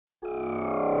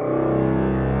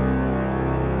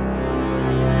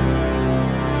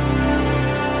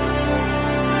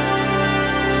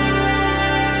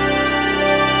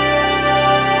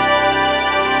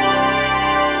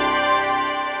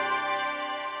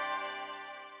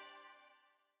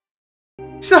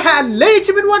So hello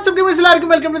YouTube, what's up gamers?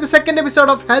 Welcome to the second episode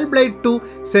of Hellblade 2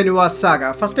 Senua Saga.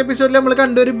 First episode we saw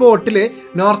a boat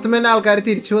Northman alkare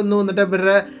തിരിച്ചു വന്നു എന്നിട്ട്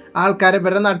ഇവരുടെ ആൾക്കാരെ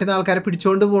ഇവരുടെ നാട്ടിൽ നിന്ന് ആൾക്കാരെ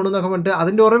പിടിച്ചുകൊണ്ട് പോകണമെന്നൊക്കെ പറഞ്ഞിട്ട്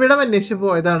അതിൻ്റെ ഉറവിടം അന്വേഷിച്ച്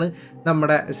പോയതാണ്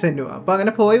നമ്മുടെ സെനുവ. അപ്പോൾ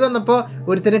അങ്ങനെ പോയി വന്നപ്പോൾ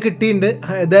ഒരുത്തനെ കിട്ടിയിട്ടുണ്ട്,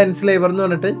 ഇത് എൻസ്ലേവർ എന്ന്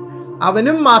പറഞ്ഞിട്ട്.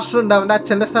 അവനും മാസ്റ്റർ ഉണ്ട്, അവൻ്റെ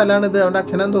അച്ഛൻ്റെ സ്ഥലമാണ് ഇത്, അവൻ്റെ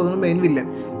അച്ഛനാന്ന് തോന്നുന്നു മെയിൻ വില്ലൻ.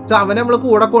 സോ അവനെ നമ്മൾ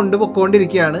കൂടെ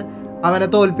കൊണ്ടുപോയിക്കൊണ്ടിരിക്കുകയാണ്. അവനെ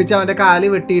തോൽപ്പിച്ച് അവൻ്റെ കാല്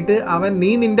വെട്ടിയിട്ട് അവൻ നീ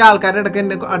നിൻ്റെ ആൾക്കാരുടെ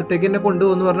അടുത്തേക്ക് എന്നെ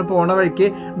കൊണ്ടുപോകുന്നു പറഞ്ഞ് പോണ വഴിക്ക്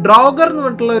ഡ്രോഗർ എന്ന്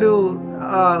പറഞ്ഞിട്ടുള്ള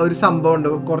ഒരു സംഭവം ഉണ്ട്.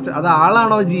 കുറച്ച് അത്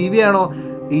ആളാണോ ജീവിയാണോ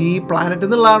ഈ പ്ലാനറ്റിൽ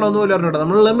നിന്നുള്ളതാണോ എന്ന് പോലും പറഞ്ഞിട്ടോ.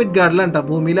 നമ്മളുള്ള മിഡ്ഗാർഡിലാണ് കേട്ടോ,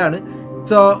 ഭൂമിയിലാണ്.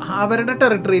 സോ അവരുടെ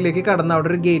ടെറിട്ടറിയിലേക്ക് കടന്ന് അവിടെ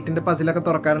ഒരു ഗേറ്റിൻ്റെ പസിലൊക്കെ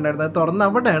തുറക്കാനുണ്ടായിരുന്നു. അത് തുറന്ന്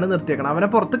അവിടെയാണ് നിർത്തിയേക്കണം. അവനെ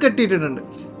പുറത്ത് കെട്ടിയിട്ടിട്ടുണ്ട്.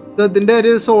 സോ ഇതിൻ്റെ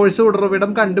ഒരു സോഴ്സ്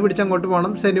ഉറവിടം കണ്ടുപിടിച്ച് അങ്ങോട്ട്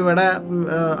പോകണം. സെനുവയുടെ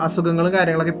അസുഖങ്ങളും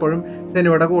കാര്യങ്ങളൊക്കെ ഇപ്പോഴും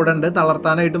സെനുവയുടെ കൂടെ ഉണ്ട്.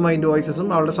 തളർത്താനായിട്ട് മൈൻഡ് വോയിസസും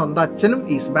അവളുടെ സ്വന്തം അച്ഛനും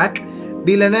ഈസ് ബാക്ക്.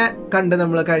 ഡിലനെ കണ്ട്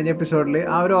നമ്മൾ കഴിഞ്ഞ എപ്പിസോഡിൽ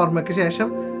ആ ഒരു ഓർമ്മയ്ക്ക് ശേഷം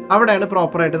അവിടെയാണ്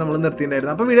പ്രോപ്പറായിട്ട് നമ്മൾ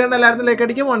നിർത്തിയിട്ടുണ്ടായിരുന്നത്. അപ്പോൾ വീഡിയോ എല്ലാവരും ലൈക്ക്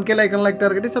അടിക്കും, 1K ലൈക്ക്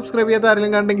ടാർഗറ്റ്. സബ്സ്ക്രൈബ് ചെയ്യാത്ത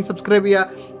ആരെങ്കിലും കണ്ടെങ്കിൽ സബ്സ്ക്രൈബ്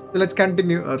ചെയ്യുക. Let's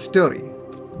continue our story.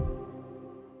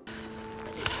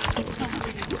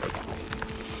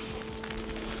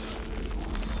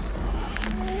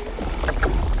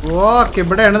 Okay,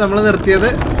 ഇവിടെയാണ് നമ്മൾ നിർത്തിയത്.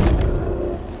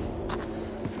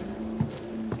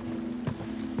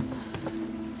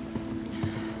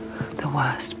 The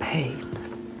worst pain,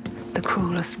 the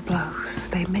cruelest blows,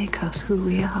 they make us who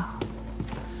we are.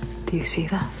 Do you see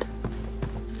that?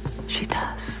 She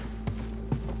does.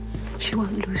 She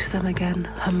won't lose them again,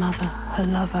 her mother, her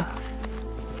lover.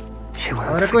 She won't.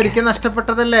 അവരൊക്കെ ഒരിക്കൽ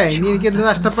നഷ്ടപ്പെട്ടതല്ലേ, ഇനി എനിക്ക് എന്ത്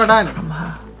നഷ്ടപ്പെടാൻ?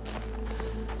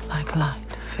 Like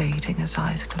light fading as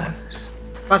eyes close.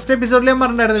 First എപ്പിസോഡിൽ ഞാൻ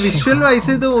പറഞ്ഞിട്ടുണ്ടായിരുന്നു, visual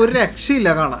vice ഇത് ഒരു രക്ഷയില്ല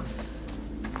കാണാൻ.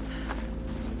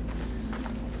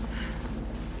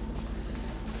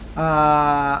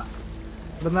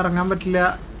 ഇവിടുന്ന് ഇറങ്ങാൻ പറ്റില്ല.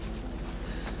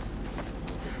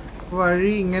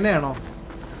 വഴി ഇങ്ങനെയാണോ?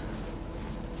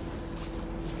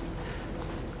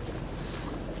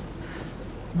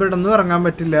 ഇവിടൊന്നും ഇറങ്ങാൻ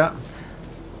പറ്റില്ല.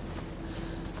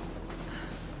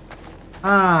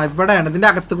 ഇവിടെയാണ്, ഇതിൻ്റെ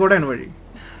അകത്ത് കൂടെയാണ് വഴി.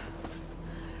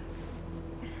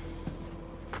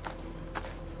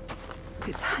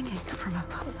 It's hanging from a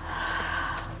pole.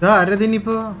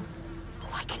 ആരതിനിപ്പോ?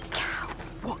 Like a cow.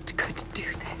 What could do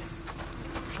this?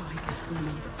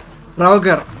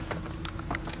 ഡ്രോഗർ.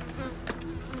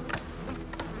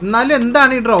 എന്നാലും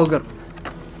എന്താണ് ഈ ഡ്രോഗർ?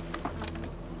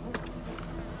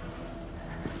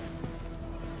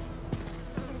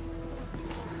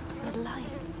 The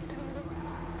light.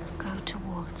 Go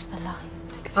towards the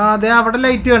light. അതെ, അവിടെ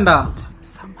ലൈറ്റ് കണ്ട?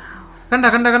 Somehow. കണ്ട.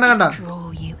 Draw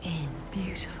you in.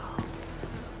 Beautiful.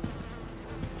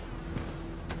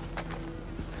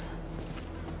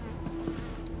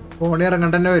 ഫോണിൽ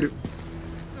ഇറങ്ങണ്ട തന്നെ വരും.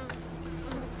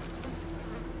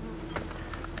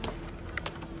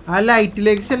 ആ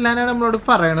ലൈറ്റിലേക്ക് ചെല്ലാനാണ് നമ്മളോട്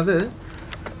പറയണത്.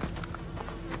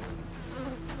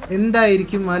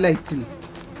 എന്തായിരിക്കും ആ ലൈറ്റിൽ?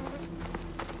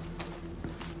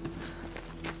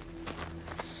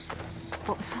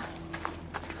 What was that?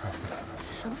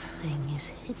 Something is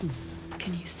hidden.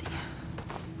 Can you see it?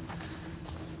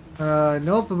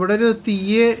 Nope, ഇവിടെ ഒരു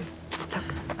തീയെ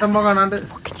സംഭവം കാണാണ്ട്.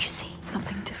 What can you see?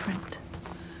 Something different.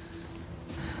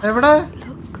 എവിടെ?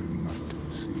 Look.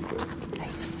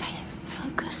 Face.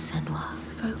 Focus, Senua.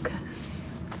 Focus.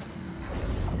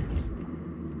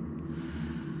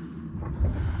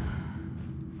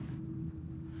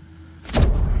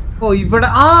 ഓ, ഇവിടെ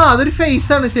അതൊരു ഫേസ്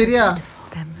ആണ്. ശരിയാ,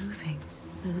 They're moving.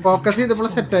 ഫോക്കസ്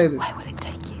ചെയ്തപ്പോൾ സെറ്റ് ആയത്. Where will it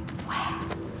take you? Where?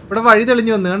 ഇവിടെ വഴി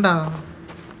തെളിഞ്ഞു വന്നു കണ്ടാ.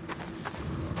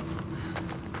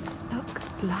 Look,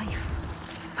 life.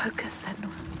 Focus,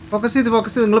 Senua. Focus ചെയ്ത്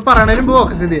നിങ്ങൾ പറയണേലും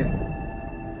ഫോക്കസ് ചെയ്ത്.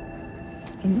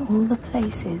 In all the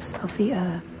places of the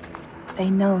earth, they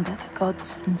know that the gods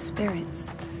and spirits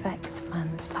affect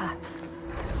man's path.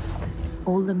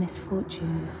 All the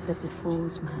misfortune that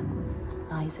befalls man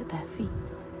lies at their feet.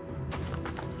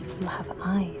 If you have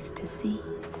eyes to see,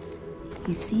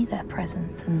 you see their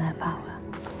presence and their power.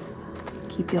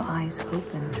 Keep your eyes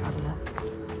open, traveler,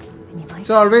 and you might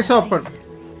It's always see their open. faces.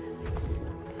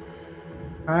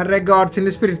 ആരുടെ?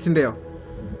 ഗോഡ്സിന്റെ സ്പിരിറ്റ്സിന്റെയോ?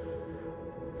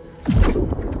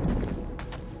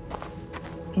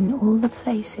 In all the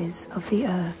places of the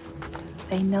earth,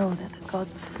 they know that the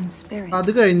gods and spirits അത്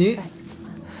കഴിഞ്ഞ് affect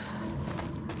man's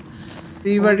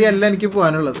ഈ വഴിയല്ല എനിക്ക്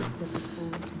പോകാനുള്ളത്.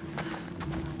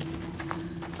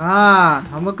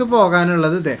 നമുക്ക്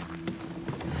പോകാനുള്ളത് ഇതേ.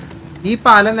 ഈ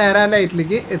പാലം നേരെ ആ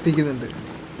ലൈറ്റിലേക്ക് എത്തിക്കുന്നുണ്ട്.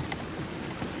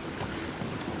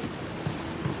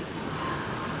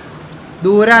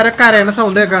 ദൂരെ ആരോ കരയണ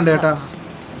സൗണ്ട് കേൾക്കാണ്ട് കേട്ടാ.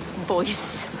 voice.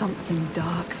 Something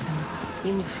dark, son.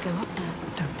 You need to go up there.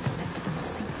 Don't let them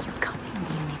see you coming.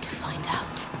 You need to find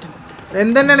out.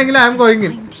 എന്തെന്നാണെങ്കിലും I am going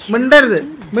in. മിണ്ടരുത്.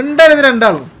 മിണ്ടരുത്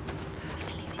രണ്ടാളും.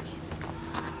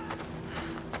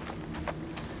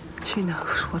 She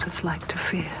knows what it's like to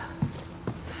fear.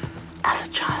 As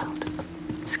a child,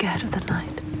 scared of the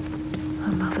night,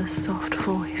 her mother's soft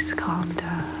voice calmed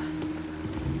her.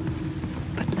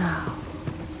 But now,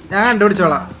 ഞാൻ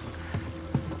കണ്ടുപിടിച്ചോളാം.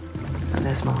 and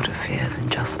there's more to fear than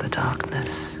just the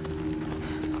darkness.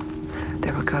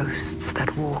 There are ghosts that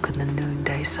walk in the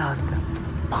noonday sun,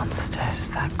 monsters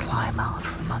that climb out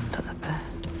from under the bed.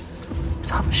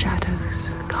 Some shadows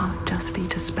can't just be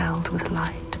dispelled with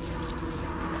light.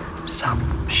 Some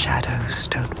shadows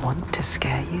don't want to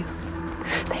scare you.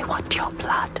 They want your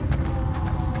blood,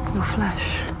 your flesh,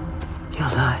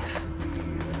 your life.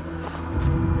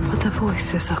 But the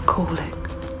voices are calling.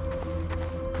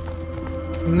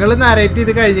 നിങ്ങൾ narrate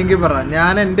ചെയ്ത് കഴിഞ്ഞെങ്കിൽ പറ,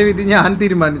 ഞാൻ എൻ്റെ വിധി ഞാൻ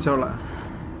തീരുമാനിച്ചോളാം.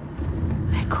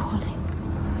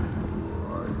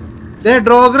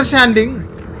 Droger standing.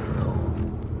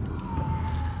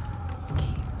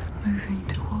 Keep moving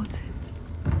towards it.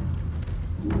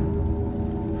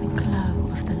 The glow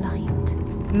of the light.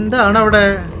 എന്താണ് അവിടെ?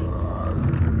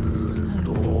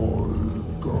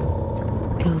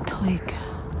 Iltoiga.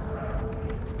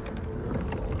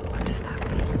 What does that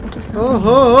mean? What does that Oh,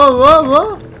 mean? oh, oh, oh, oh.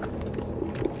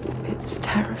 It's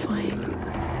terrifying.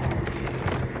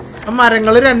 ആ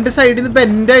മരങ്ങൾ രണ്ട് സൈഡിൽ നിന്ന്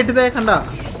ബെൻഡായിട്ട് ഇതേ കണ്ട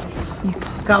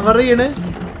കവർ ചെയ്യണ്.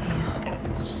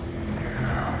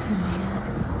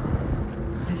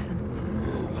 Listen.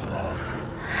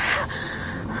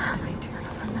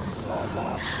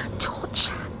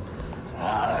 Torture.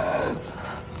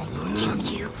 They will kill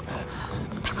you.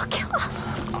 They will kill us.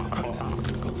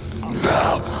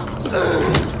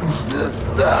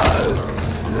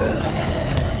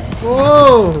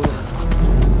 Oh.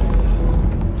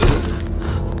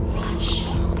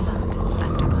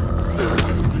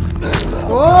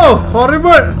 Oh,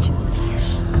 horrible.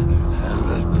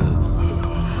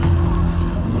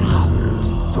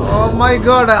 Oh my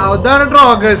god, അതാണ്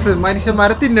ഡ്രോഗേഴ്സ്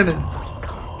മനുഷ്യന്മാരെ തിന്നണ്.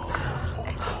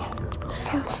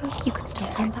 You can still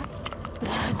turn back.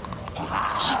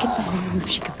 She can barely move,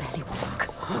 she can barely walk.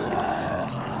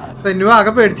 Senua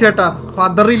ആകെ പേടിച്ചേട്ടാ,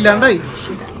 പതറില്ലാണ്ടായി.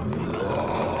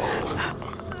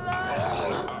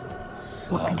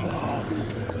 What can you see?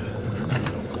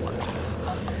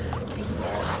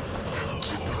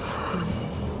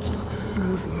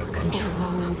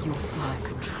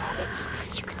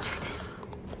 You can do this.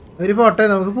 ഒരു പോട്ടെ,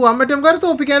 നമുക്ക് പോവാൻ പറ്റും, നമുക്ക്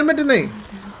തോപ്പിക്കാനും പറ്റുന്നേ.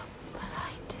 The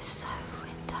light is so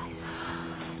enticing.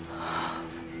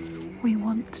 We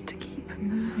want to keep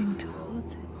moving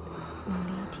towards it. We'll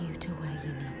lead you to where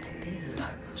you need to be.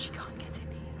 She can't get in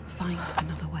here. Find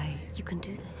another way. You can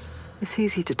do this. It's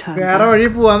easy to turn വേറെ വഴി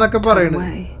പോവാന്നൊക്കെ പറയണ്.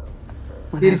 away.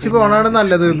 തിരിച്ചു പോണാണ്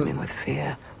നല്ലത്. With fear,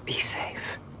 be safe,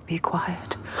 be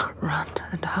quiet, run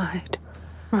and hide,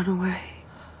 run away.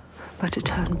 But to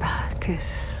turn back is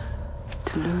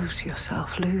to lose yourself,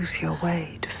 lose your way,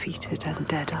 defeated and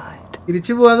dead-eyed.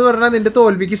 തിരിച്ചു പോവാന്ന് പറഞ്ഞാൽ നിന്റെ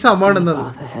തോൽവിക്ക് സമാണെന്നത്.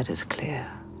 The head is clear.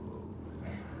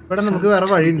 ഇവിടെ നമുക്ക് വേറെ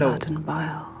വഴി ഉണ്ടാവും.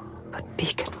 But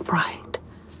beacon bright.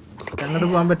 അങ്ങോട്ട്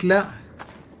പോകാൻ പറ്റില്ല.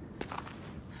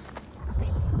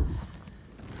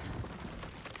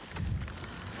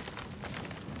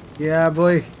 Yeah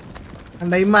boy.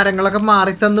 കണ്ട ഈ മരങ്ങളൊക്കെ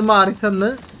മാറി തന്ന്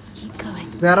Keep going.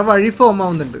 വേറെ വഴി ഫോം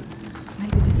ആവുന്നുണ്ട്.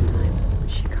 Maybe this time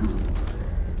she can't.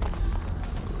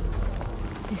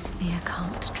 This fear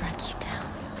can't drag you down.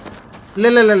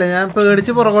 ഇല്ല ഞാൻ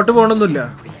പേടിച്ച് പുറകോട്ട് പോകണമെന്നില്ല.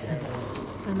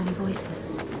 So many voices.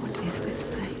 What is this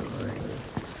place?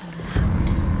 So loud.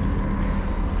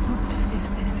 What if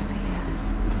this fear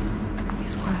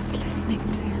is worth listening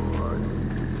to?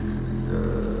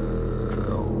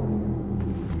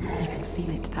 You can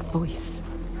feel it, that voice.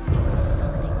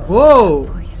 Summoning Whoa.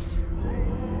 Voice.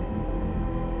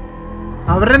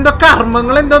 അവരെന്തോ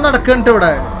കർമ്മങ്ങൾ എന്തോ നടക്കുന്നുണ്ട്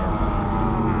ഇവിടെ.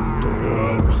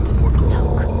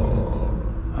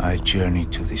 I journey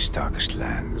to these darkest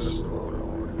lands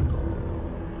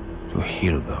to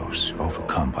heal those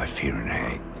overcome by fear and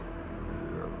hate.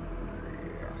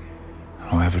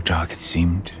 However dark it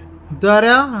seemed,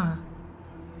 ഇതാരാ?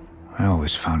 I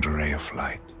always found a ray of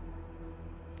light.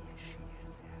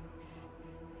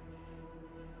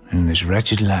 In this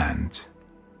wretched land,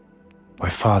 by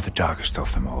far the darkest of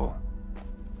them all,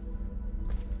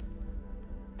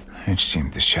 it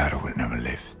seemed the shadow would never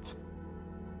lift.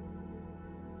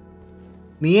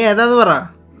 നീ ഏതാന്ന് പറ.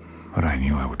 But I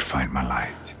knew I would find my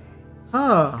light. ആ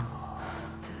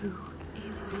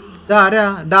ഇതാരാ?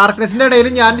 ഡാർക്ക്നെസിന്റെ ഇടയിൽ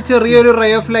ഞാൻ ചെറിയൊരു ray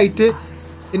of light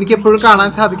എനിക്ക് എപ്പോഴും കാണാൻ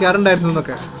സാധിക്കാറുണ്ടായിരുന്നു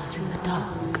എന്നൊക്കെ. us in the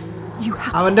dark. You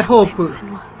have അവന്റെ to hope.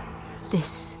 Senua.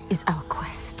 This is our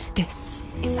quest. This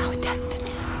is our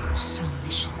destiny. Our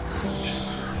mission.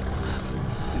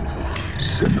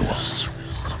 Senua,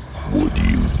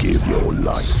 give your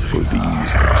life for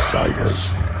these outsiders.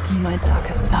 In my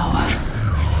darkest hour,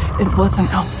 it was an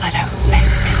outsider who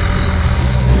saved me.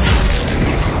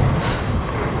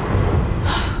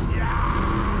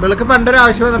 ഇവൾക്ക് പണ്ടൊരു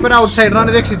ആവശ്യം വന്നപ്പോൾ ഒരു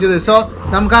ഔട്ട്സൈഡറാണ് രക്ഷിച്ചത്. So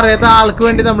നമുക്കറിയാത്ത ആൾക്ക്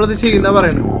വേണ്ടി നമ്മളിത് ചെയ്യുന്ന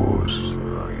പറയുന്നത്. Yours.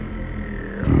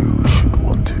 You should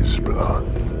want his blood,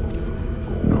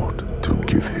 not to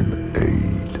give him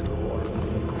aid.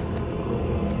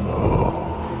 Oh,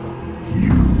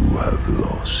 you have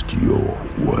lost your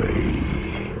way.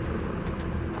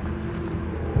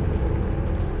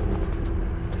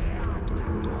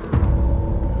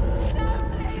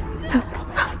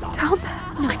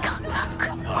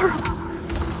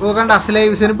 ഓ കണ്ട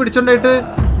സ്ലേവ്സിനെ പിടിച്ചോണ്ടായിട്ട്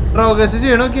റോഗേഴ്സ്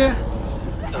ചെയ്യണോക്കിയേ.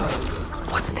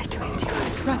 What are they doing to you?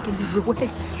 Dragging her away,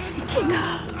 taking her.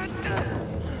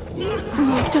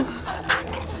 Don't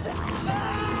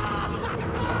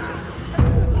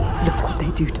look what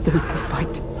they do to those who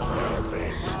fight.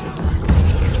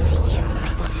 They will see you.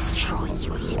 They will destroy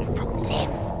you limb from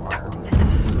limb. Don't let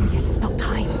them see you yet. It's not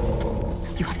time.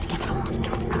 You have to get out. Get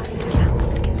out. Get out.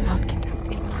 Get out. Get out.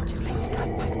 It's not too late to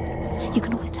turn back. You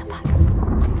can always turn back.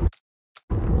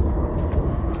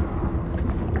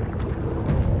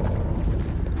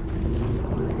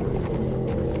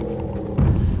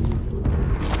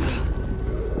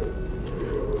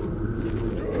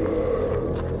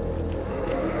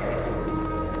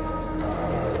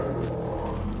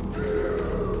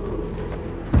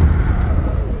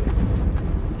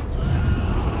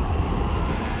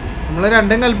 നമ്മള്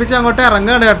രണ്ടും കൽപ്പിച്ച് അങ്ങോട്ട്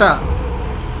ഇറങ്ങാണ് കേട്ടാ.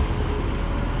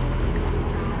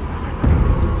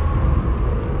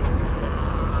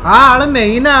 ആ ആള്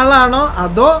main ആളാണോ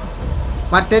അതോ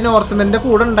മറ്റേ നോർത്ത്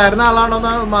കൂടെ ഉണ്ടായിരുന്ന ആളാണോ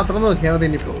എന്ന് മാത്രം നോക്കിയാൽ മതി.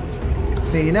 ഇനിയിപ്പോ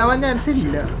മെയിൻ ആവാൻ ചാൻസ്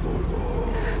ഇല്ല.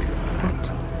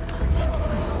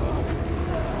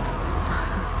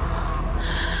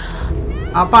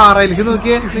 ആ പാറയിലേക്ക്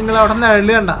നോക്കിയേ നിങ്ങൾ, അവിടെ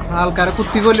നിഴല് കണ്ട ആൾക്കാരെ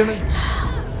കുത്തി കൊല്ലണ്.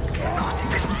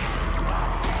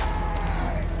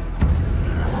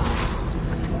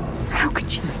 How could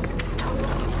you make them stop?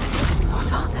 What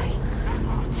are they?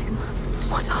 It's too much.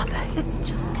 What are they? It's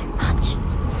just too much.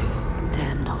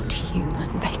 They're not human.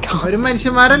 They can't. അവര്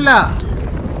മനുഷ്യന്മാരല്ല.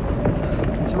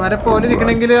 മനുഷ്യന്മാരെ പോലെ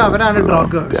ഇരിക്കണമെങ്കിൽ അവരാണ് Then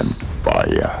ഡ്രോഗേഴ്സ്.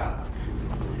 fire.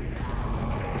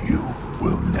 You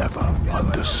will never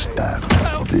understand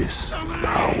this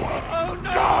power.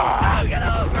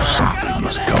 Something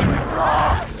is coming.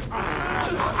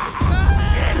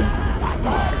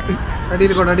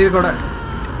 അടിയിൽ കൂടെ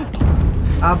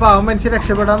ആ പാവം മനുഷ്യൻ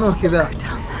രക്ഷപ്പെടാൻ നോക്കിയതാ.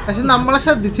 പക്ഷെ നമ്മളെ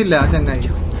ശ്രദ്ധിച്ചില്ല ചങ്ങായി.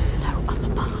 There's no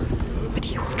other path. But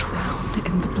you will drown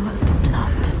in the blood.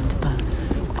 Blood and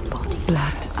bones. Body.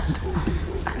 Blood and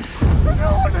bones and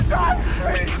We can't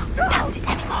stand it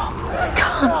anymore.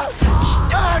 can't.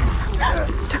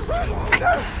 Don't.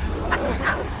 A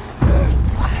sound.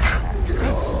 What's that?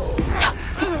 No,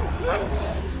 listen.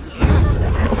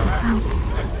 They're all around.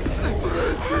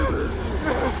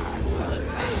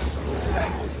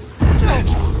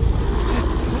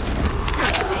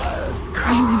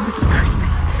 Screaming, the screaming.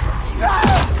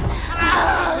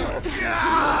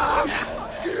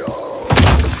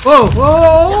 Oh oh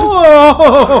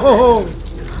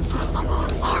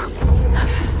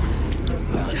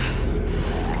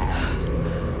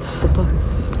The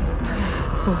bones, the sound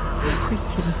of bones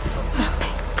creaking,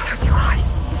 snapping. Close your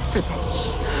eyes. The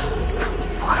sound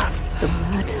is worse. The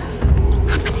murder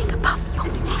Happening above your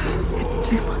head. It's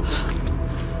too much.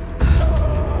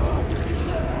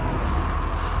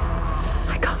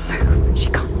 I can't move. She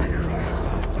can't move.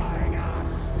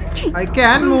 I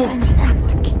can move.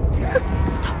 Fantastic.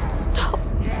 Don't stop.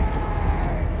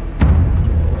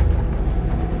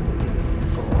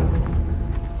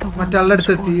 The one മറ്റാളുടെ whose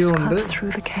അടുത്ത് voice എത്തിയുണ്ട്. cuts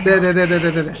through the they, chaos. They, they, they, they,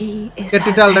 they, they. He is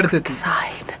കെട്ടിട്ട her ആളുടെ next അടുത്ത് എത്തി.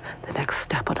 sign, the next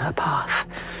step on her path.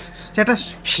 ചേട്ടാ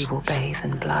She will bathe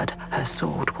in blood, her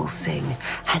sword will sing,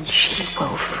 and she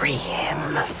will free him.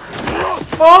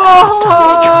 ഓ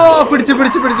പിടിച്ച്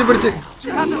പിടിച്ച് പിടിച്ച് പിടിച്ച്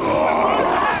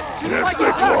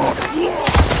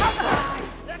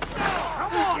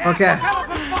okay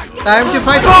time to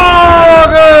fight.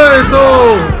 ഓ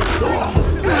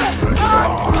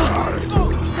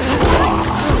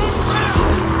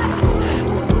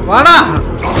വാടാ.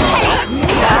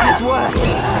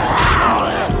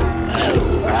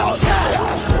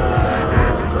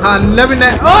 അല്ല പിന്നെ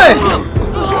ഓയ്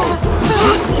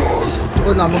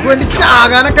ഓ നമുക്ക് വേണ്ടി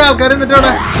ചാകാനൊക്കെ ആൾക്കാർ എന്നിട്ട്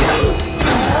അവിടെ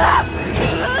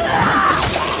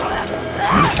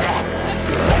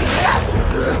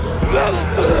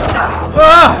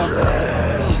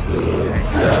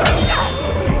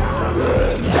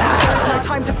No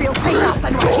time to feel pain now,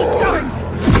 Senua. Keep going.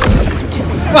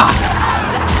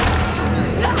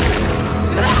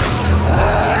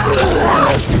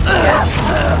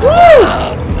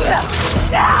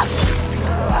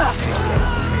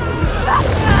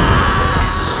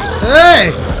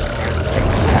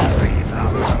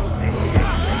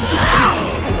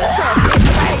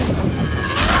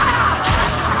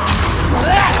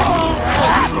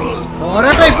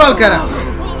 ഓരോ ടൈപ്പ് ആൾക്കാരാ.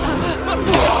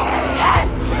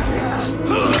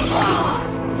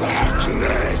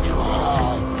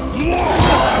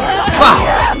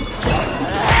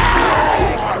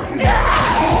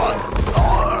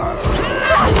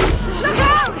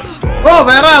 ഓ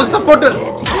വേറെ ആൾ സപ്പോർട്ട്.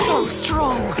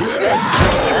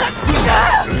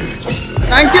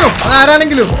 Thank you.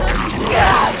 അതാരാണെങ്കിലും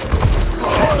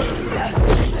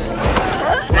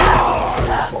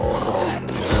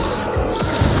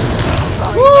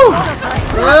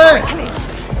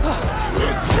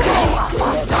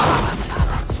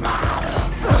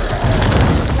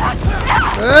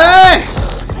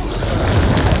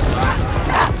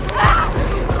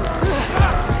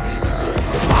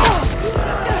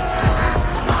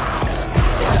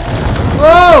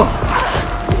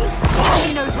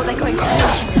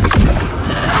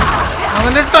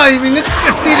അവന്റെ ടൈമിങ്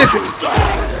കിട്ടിയില്ല.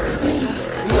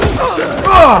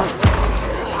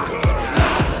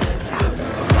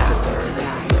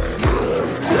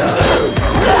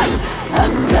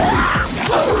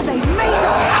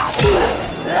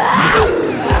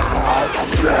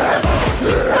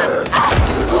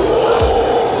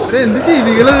 എന്ത്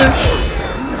ജീവികളത്?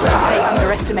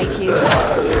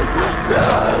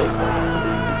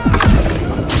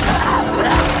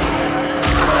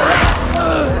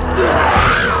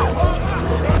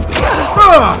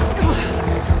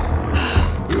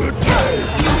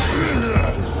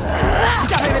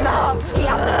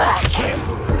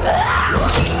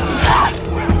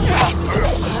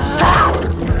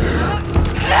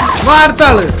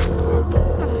 വാർത്താള്.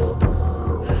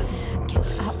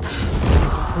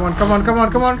 Come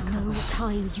on. No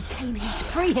time. You came here to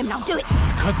free him. Now do it.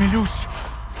 Cut me loose.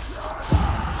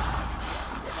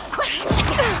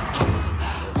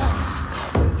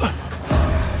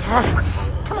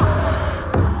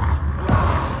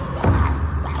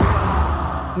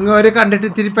 ഇങ്ങോര് കണ്ടിട്ട്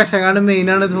ഇത്തിരി പെശകാണ്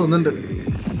മെയിനാണ് തോന്നുന്നുണ്ട്.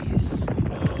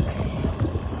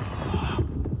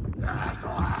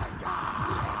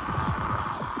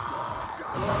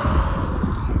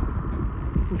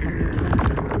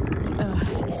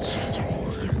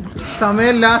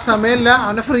 സമയമില്ല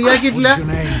അവനെ ഫ്രീ ആക്കിയിട്ടില്ല.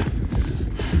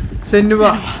 സെന്നുവ,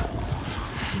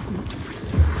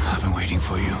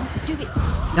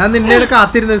 ഞാൻ നിന്നെ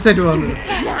കാത്തിരുന്നത് സെന്നുവ.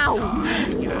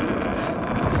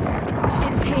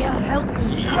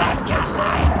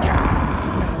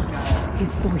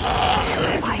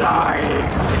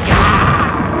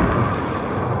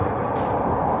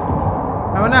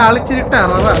 അവനെ ആളിച്ചിരി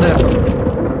ടെററാണ് കേട്ടോ.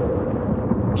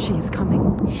 She is coming.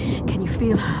 Can you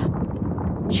feel her?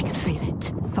 She can feel it.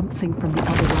 Something from the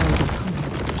other world is coming.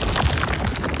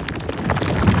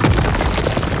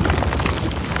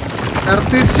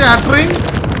 Earth is shattering.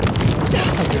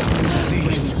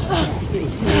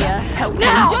 Help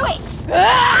now. Do it.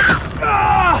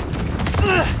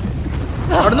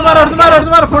 അവിടുന്ന് മാറ്.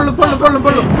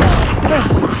 പൊള്ളു.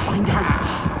 Find out.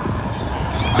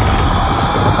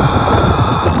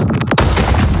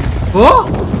 ഓ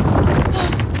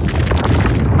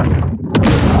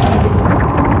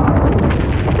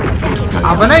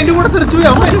അവനെ അതിന്റെ കൂടെ തെറിച്ചു പോയി.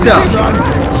 അവൻ മരിച്ചാ.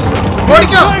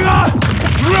 ഓടിക്കോ.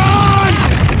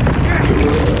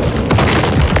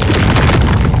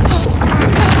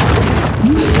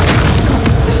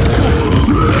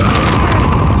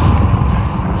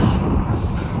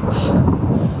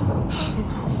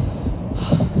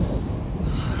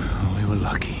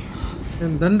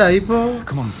 എന്തുണ്ടായി ഇപ്പോ?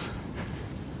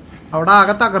 അവിടെ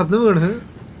ആകെ തകർന്ന് വീണ്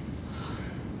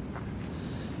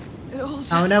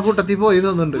അവനാ കൂട്ടത്തിൽ പോയി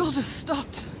തോന്നുന്നുണ്ട്.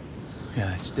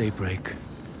 Yeah, it's daybreak.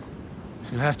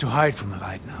 You'll have to hide from the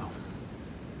light now.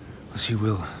 Or she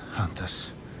will hunt us.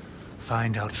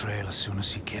 Find our trail as soon as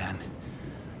he can.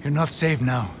 You're not safe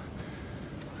now.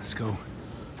 Let's go.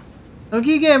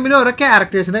 നമുക്ക് ഈ ഗെയിമിൽ ഓരോ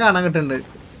ക്യാരക്ടേഴ്സിനെ കാണാൻ കിട്ടുന്നുണ്ട്.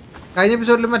 കഴിഞ്ഞ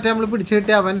എപ്പിസോഡിൽ മറ്റേ നമ്മൾ പിടിച്ചു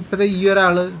കിട്ടിയ അവൻ ഇപ്പത്തെ ഈ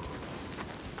ഒരാള്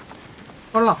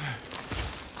കൊള്ളാം.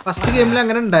 ഫസ്റ്റ് ഗെയിമിൽ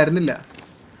അങ്ങനെ ഉണ്ടായിരുന്നില്ല.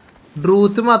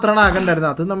 ഡ്രൂത്ത് മാത്രമാണ് ആകെ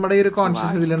ഉണ്ടായിരുന്നത്. അത് നമ്മുടെ ഈ ഒരു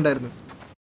conscious ഇതിലുണ്ടായിരുന്നു.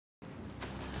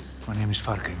 My name is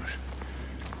Fargrimur.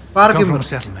 Fargrimur. Come from a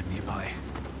settlement nearby.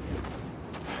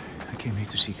 I came here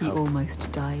to seek He help. almost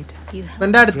died.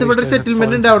 എന്റെ അടുത്ത് ഇവിടെ ഒരു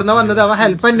സെറ്റിൽമെന്റ് ഉണ്ട്. അവിടുന്ന് വന്നത് അവൻ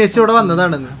ഹെൽപ്പ് അന്വേഷിച്ച് ഇവിടെ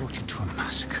വന്നതാണെന്ന്. I walked into a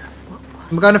massacre.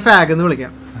 നമുക്ക് അവനെ ഫാഗ് എന്ന്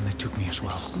വിളിക്കാം. And they took me as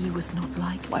well. He was not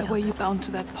like Why the were you others. bound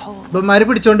to that pole? ഇവന്മാര്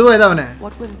പിടിച്ചോണ്ട് പോയത് അവനെ.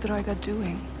 What were the Draga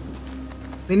doing?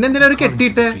 നിന്നെന്തിനാ ഒരു According to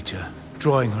കെട്ടിയിട്ട്? the creature,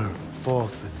 drawing her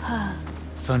forth with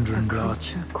thunder and blood.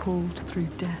 Creature called through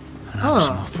death. And I was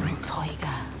an offering.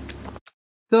 Tiger.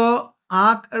 So ആ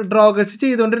ഡ്രോഗസ്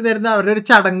ചെയ്തുകൊണ്ടിരുന്നിരുന്ന അവരുടെ ഒരു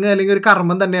ചടങ്ങ് അല്ലെങ്കിൽ ഒരു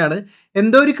കർമ്മം തന്നെയാണ്.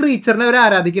 എന്തോ ഒരു ക്രീച്ചറിനെ അവർ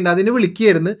ആരാധിക്കുന്നുണ്ട്. അതിന്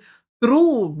വിളിക്കുകയായിരുന്നു. Through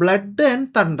blood and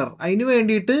thunder. അതിന്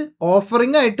വേണ്ടിയിട്ട്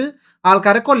ഓഫറിംഗ് ആയിട്ട്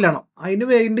ആൾക്കാരെ കൊല്ലണം. അതിന്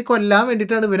വേണ്ടി കൊല്ലാൻ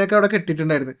വേണ്ടിയിട്ടാണ് ഇവനൊക്കെ അവിടെ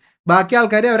കെട്ടിയിട്ടുണ്ടായിരുന്നത്. ബാക്കി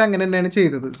ആൾക്കാർ അവരങ്ങനെ തന്നെയാണ്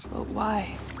ചെയ്തത്.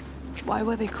 Why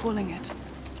were they calling it?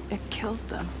 It killed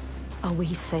them. Are we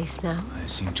safe now? I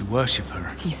seem to worship her.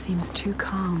 He seems too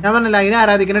calm. ഞാൻ പറഞ്ഞില്ല, അതിനെ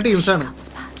ആരാധിക്കുന്ന ടീംസാണ്.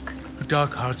 Her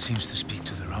dark heart seems to speak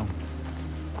to their own.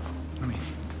 I mean,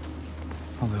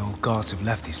 all the old gods have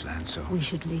left these lands, so... We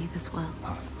should leave as well.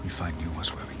 We find new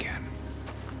ones where we can.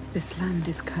 This land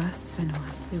is cursed, Senua.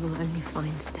 We will only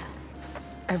find death.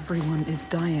 Everyone is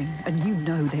dying, and you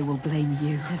know they will blame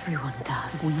you. Everyone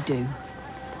does. We do.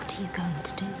 What are you going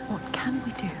to do? What can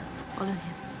we do? Follow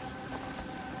him.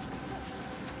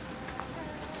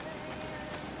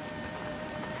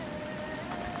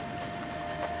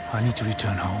 I need to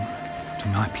return home to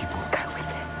my people. Go with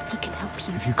him. He can help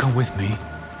you. If you come with me,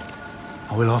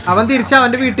 I will offer അവൻ തിരിച്ച്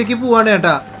അവന്റെ വീട്ടിലേക്ക് പോവാണ്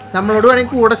കേട്ടാ. നമ്മളോട്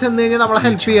വേണമെങ്കിൽ കൂടെ ചെന്ന് കഴിഞ്ഞാൽ നമ്മളെ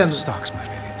ഹെൽപ്പ് ചെയ്യാന്ന്. stocks my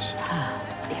village.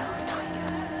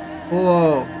 Oh,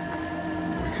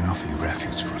 We can offer you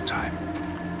refuge for a time,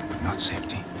 but not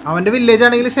safety. അവന്റെ വില്ലേജ്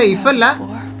ആണെങ്കിൽ സേഫ് അല്ല.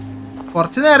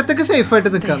 കുറച്ച് നേരത്തേക്ക് സേഫ് ആയിട്ട്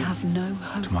നിൽക്കാം. They have no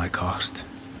hope. To my cost.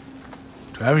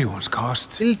 To everyone's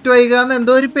cost. ഇൽട്വൈഗ എന്ന്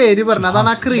എന്തോ ഒരു പേര് പറഞ്ഞു. അതാണ്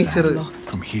ആ ക്രീച്ചർ.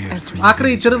 From here to ആ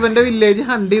ക്രീച്ചർ ഇവന്റെ village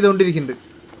hunt ചെയ്തോണ്ടിരിക്കുന്നുണ്ട്.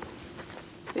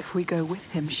 If we go with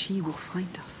him, she will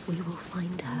find us. We will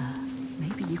find her.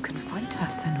 Maybe you can find her,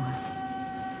 Senua.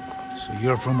 So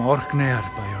you're from Orkneyr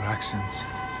by your accent.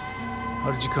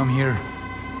 How did you come here?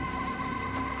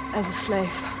 As a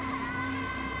slave.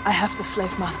 I have the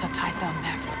slave master tied down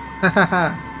there.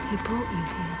 He brought you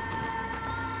here.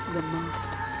 The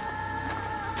master.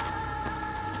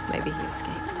 Maybe he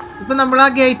escaped. ഇപ്പൊ നമ്മൾ ആ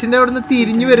ഗേറ്റിന്റെ അവിടെ നിന്ന്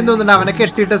തിരിഞ്ഞു വരുന്നുണ്ട് അവനെ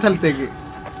കെട്ടിയിട്ട സ്ഥലത്തേക്ക്.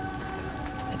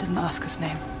 I didn't ask his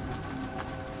name.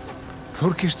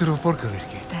 Þorkistur of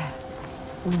Borgarvirki. There.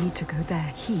 We need to go there.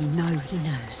 He knows. He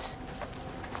knows.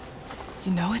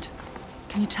 You know it?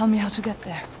 Can you tell me how to get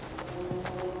there?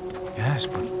 Yes,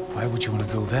 but why would you want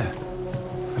to go there?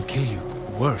 They'll kill you.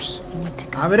 Worse. You need to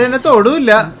go. അവരെന്നെ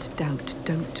തൊടൂല്ല. Don't doubt.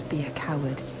 Don't be a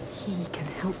coward. He can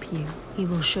help you. He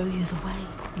will show you the way.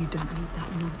 You don't need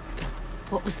that monster.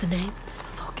 What was the name?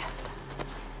 Thorgester.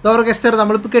 തോർഗസ്റ്റർ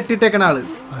നമ്മളിപ്പോ കെട്ടിയിട്ടേക്കണ ആള്.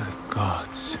 My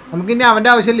gods. നമുക്ക് ഇനി അവന്റെ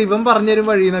ആവശ്യമില്ല, ഇവൻ പറഞ്ഞുതരും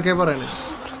വഴി എന്നൊക്കെ പറയണേ.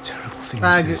 What a terrible thing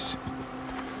Saga. this is.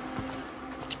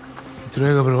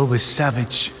 Draga were always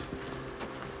savage.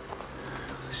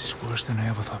 This is worse than I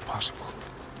ever thought possible.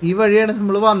 ഈ വഴിയാണ്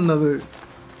നമ്മൾ വന്നത്.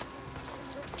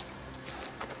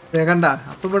 കണ്ട,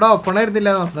 അപ്പൊ ഇവിടെ ഓപ്പൺ ആയിരുന്നില്ല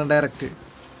നോക്കണം ഡയറക്റ്റ്.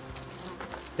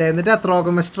 എന്നിട്ട്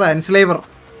അത്രോഗമിസ്റ്റർ എൻസ്ലേവർ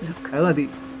അത് മതി.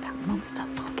 That monster,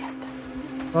 Thorgester.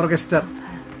 ഓർക്കസ്റ്റർ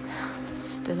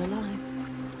Still alive.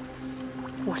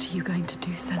 What are you going to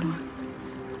do, Senua?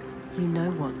 You know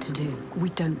what to do. We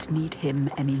don't need him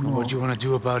anymore. What do you want to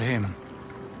do about him?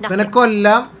 ഇവനെ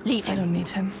കൊല്ലാം Leave I him. don't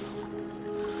need him.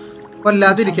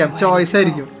 കൊല്ലാതിരിക്കാം, choice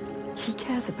ആയിരിക്കും. He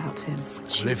cares about him.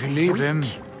 Well, if you leave him,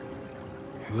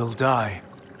 he will die.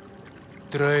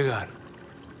 Draugar.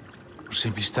 Or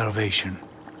simply starvation.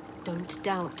 Don't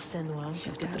doubt, Senua.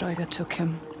 If the Droiga took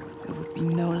him, it would be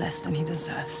no less than he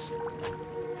deserves.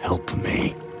 Help me.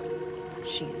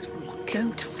 She is weak.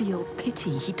 Don't feel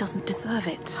pity. He doesn't deserve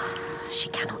it. She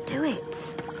cannot do it.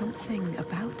 Something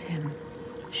about him.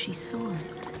 She saw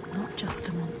it. Not just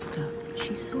a monster.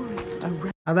 She saw it.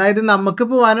 അതായത് നമുക്ക്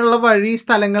പോകാനുള്ള വഴി,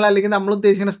 സ്ഥലങ്ങൾ, അല്ലെങ്കിൽ നമ്മൾ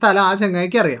ഉദ്ദേശിക്കുന്ന സ്ഥലം ആ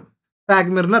ചങ്ങായിക്ക് അറിയാം,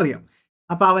 പാഗ്മിറിന് അറിയാം.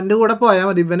 അപ്പൊ അവന്റെ കൂടെ പോയാൽ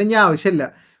മതി, ഇവന് ഞാൻ ആവശ്യമില്ല.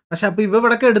 പക്ഷെ അപ്പൊ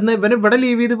ഇവിടെ കിടന്ന് ഇവൻ ഇവിടെ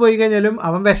ലീവ് ചെയ്ത് പോയി കഴിഞ്ഞാലും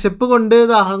അവൻ വിശപ്പ് കൊണ്ട്,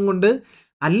 ദാഹം കൊണ്ട്,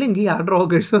 അല്ലെങ്കിൽ ആ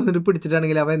ഡ്രോഗേഴ്സ് വന്നിട്ട്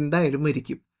പിടിച്ചിട്ടാണെങ്കിൽ അവൻ എന്തായാലും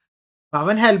മരിക്കും.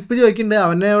 അവൻ ഹെൽപ്പ് ചോദിക്കുന്നുണ്ട്.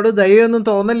 അവനോട് ദയൊന്നും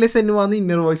തോന്നല്ലേ സെന്നുവാന്ന്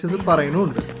ഇന്നർ വോയിസസ്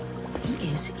പറയുന്നുണ്ട്. He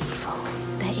is evil.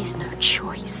 There is no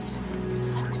choice.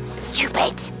 So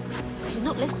stupid. She's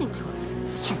not listening to us.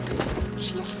 Stupid.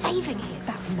 She is saving him.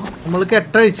 That monster. നമ്മൾ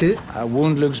കെട്ടഴിച്ച് That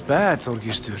wound looks bad,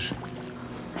 Thorgistur.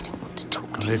 I don't want to talk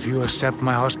to Well, if you accept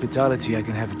my hospitality, I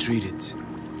can have it treated.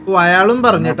 അയാളും Not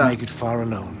പറഞ്ഞിട്ടാ, make it far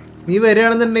alone. നീ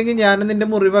വരികയാണെന്നുണ്ടെങ്കിൽ ഞാൻ നിന്റെ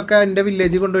മുറിവൊക്കെ എന്റെ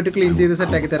വില്ലേജിൽ കൊണ്ടുപോയിട്ട് ക്ലീൻ ചെയ്ത്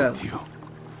സെറ്റാക്കി തരാം. With you.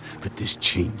 But this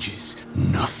changes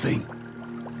nothing.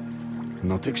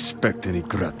 Not expect any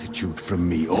gratitude from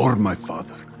me or my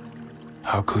father.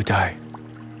 How could I?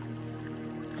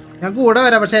 ഞാൻ കൂടെ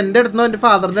വരാം, പക്ഷെ എന്റെ അടുത്തുനിന്നോ എന്റെ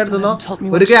ഫാദറിന്റെ അടുത്തുനിന്നോ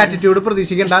ഒരു ഗ്രാറ്റിറ്റ്യൂഡ്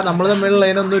പ്രതീക്ഷിക്കണ്ട. നമ്മൾ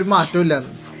തമ്മിലുള്ളതിനൊന്നും ഒരു മാറ്റവും ഇല്ല.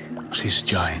 She's a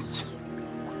giant.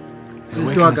 Il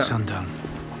Awaken Tuaga. at sundown.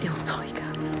 Iltoiga.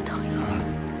 Tiger.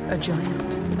 A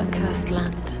giant. A cursed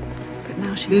land. But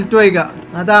now she has ഇൽട്വൈഗ,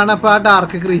 അതാണ് അപ്പൊ ആ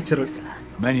dark creature.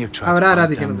 Many have tried അവരെ to fight them,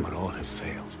 ആരാധിക്കുന്നത്. but all have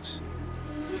failed.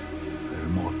 They're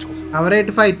immortal.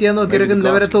 അവരായിട്ട് fight ചെയ്യാൻ നോക്കിയവരൊക്കെ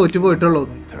ഇന്നവരെ തോറ്റു പോയിട്ടുള്ളൂ.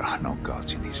 There are no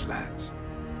gods in these lands.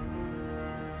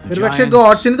 The ഒരു പക്ഷെ giants,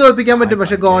 ഗോഡ്സിന് തോൽപ്പിക്കാൻ പറ്റും,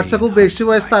 പക്ഷെ ഗോഡ്സ് ഒക്കെ ഉപേക്ഷിച്ച്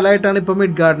പോയ സ്ഥലമായിട്ടാണ് ഇപ്പൊ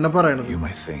മിഡ്ഗാർഡിനെ പറയണത്. you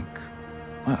may think,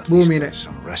 Well, at least ഭൂമിനെ. there's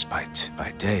some respite by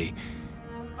day.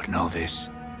 But know this.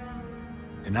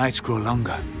 The nights grow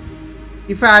longer.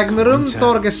 ഈ ഫാഗ്മറും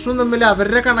തോർഗസ്റ്ററും തമ്മിൽ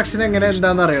അവരുടെ കണക്ഷൻ എങ്ങനെ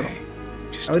എന്താന്ന് അറിയണം.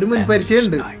 അവര്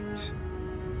മുൻപരിചയമുണ്ട്.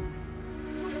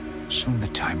 Soon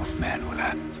the time of man will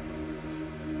end.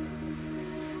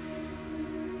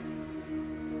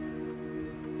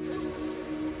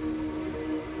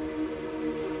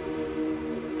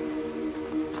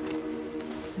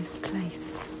 This place.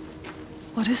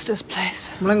 What is this place?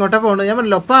 നമ്മൾ എങ്ങോട്ടാ പോകണം? ഞാൻ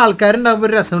പറഞ്ഞല്ലോ ഒപ്പം ആൾക്കാരുണ്ടാകുമ്പോൾ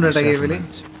ഒരു രസമുണ്ട് കേട്ടോ ഗെയിമില്.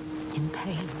 In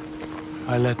pain.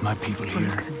 I led my people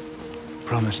here.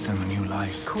 Promised them a new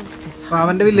life. അപ്പൊ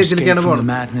അവന്റെ വില്ലേജിലേക്കാണ് Escaped from the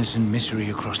പോകണം. madness and misery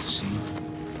across the sea.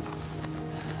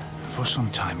 For some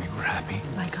time we were happy.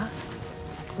 Like us.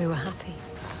 We were happy.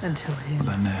 Until him. But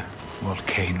then the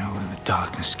volcano and the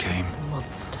darkness came. The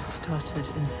monster started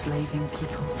enslaving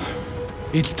people.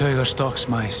 Iltøyga stalks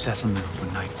my settlement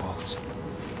when night falls.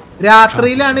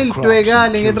 രാത്രിയിലാണ് ഇൽറ്റുവേഗ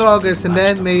അല്ലെങ്കിൽ ഡ്രോഗേഴ്സിന്റെ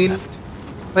main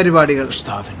പരിപാടികൾ. We're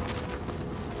starving.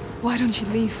 Why don't you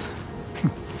leave?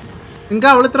 നിങ്ങൾക്ക്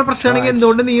അവൾ ഇത്ര പ്രശ്നമാണെങ്കിൽ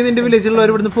എന്തുകൊണ്ട് നീ നിന്റെ വില്ലേജിലുള്ളവർ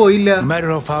ഇവിടുന്ന് പോയില്ല? No matter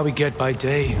how far we get by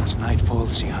day, as night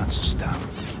falls, he hunts us down.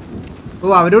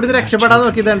 ഓ അവരോട് ഇത് രക്ഷപ്പെടാൻ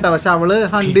നോക്കിയതാണ് കേട്ടോ. പക്ഷെ അവള്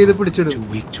ഹണ്ട് ചെയ്ത് പിടിച്ചിടും. Too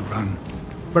weak to run.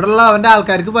 ഇവിടെയുള്ള അവന്റെ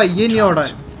ആൾക്കാർക്ക് വയ്യ ഇനി അവിടെ.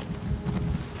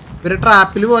 ഇവര്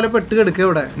ട്രാപ്പിൽ പോലെ പെട്ട് കിടക്കുക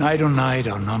ഇവിടെ. Night on night,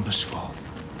 our numbers fall.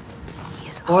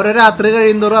 ഓരോ രാത്രി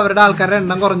കഴിയുന്തോറും അവരുടെ ആൾക്കാരുടെ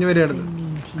എണ്ണം കുറഞ്ഞു വരികയാണ്.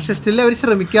 പക്ഷെ still our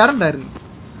ശ്രമിക്കാറുണ്ടായിരുന്നു.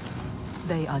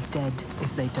 They are dead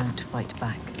if they don't fight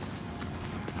back.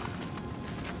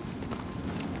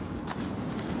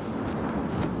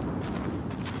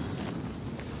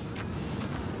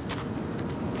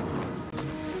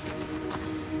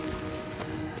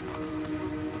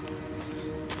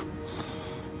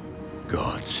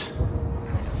 Gods,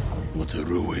 what a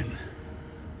ruin.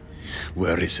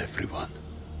 Where is everyone?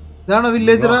 ഇതാണോ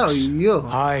വില്ലേജർ? അയ്യോ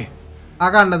High, ആ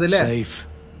കാണുന്നതല്ലേ? safe.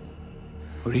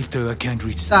 But Iltøyga can't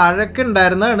reach them. താഴൊക്കെ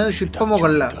ഉണ്ടായിരുന്നതാണ്. ഇപ്പൊ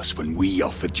മുകളില. Us when we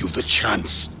offered you the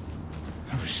chance.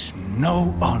 There is no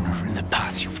honor in the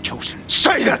path you've chosen.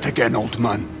 Say that again, old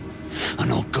man, and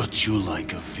I'll gut you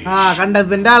like a fish. ആ കണ്ട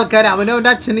ഇവന്റെ ആൾക്കാർ അവനും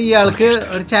അവന്റെ അച്ഛനും ഇയാൾക്ക്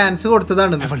ഒരു ചാൻസ്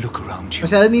കൊടുത്തതാണ്. Have a look around you.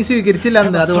 പക്ഷെ അത് നീ സ്വീകരിച്ചില്ല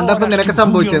അന്ന്. അതുകൊണ്ടപ്പോ ഇങ്ങനെയൊക്കെ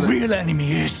സംഭവിച്ചത്. Who your real enemy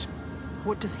is?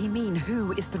 What does he mean? Who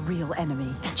is the real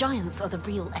enemy? The giants are the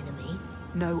real enemy.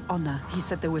 No honor. He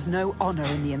said there was no honor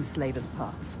in the enslaver's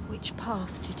path. Which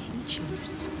path did he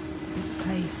choose? This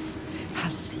place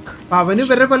has secrets. അവന്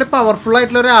ഇവരെ പോലെ powerful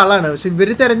ആയിട്ടുള്ള ഒരാളാണ്. പക്ഷെ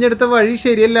ഇവര് തെരഞ്ഞെടുത്ത വഴി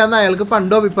ശരിയല്ല എന്ന് അയാൾക്ക്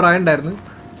പണ്ടും അഭിപ്രായം ഉണ്ടായിരുന്നു.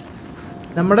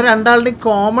 നമ്മുടെ രണ്ടാളുടെയും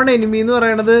കോമൺ എനിമി എന്ന്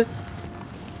പറയണത്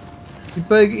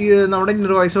ഇപ്പൊ നമ്മുടെ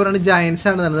ഇന്നർ വോയിസ് പറയുന്നത് ജയൻസ്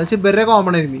ആണ്. എന്ന് വെച്ചാൽ ഇവരുടെ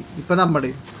കോമൺ എനിമി ഇപ്പൊ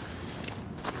നമ്മുടെ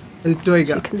She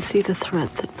can see the thread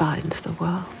that binds the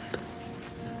world,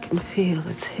 can feel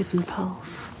its hidden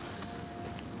pulse,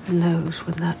 and knows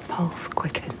when that pulse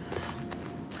quickens.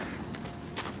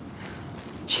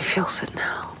 She feels it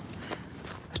now,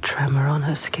 a tremor on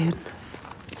her skin,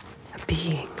 a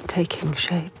being taking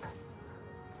shape.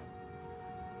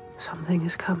 Something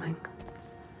is coming.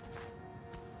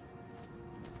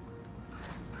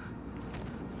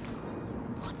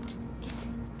 What is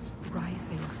it?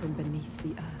 Rising from beneath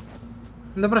the earth.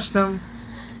 എന്താ പ്രശ്നം?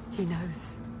 He knows.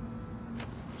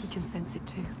 He can sense it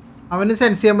too. അവന്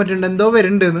sense ചെയ്യാൻ പറ്റുന്നുണ്ട് എന്തോ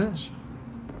വരുന്നുണ്ടെന്ന്.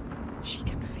 She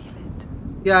can feel it.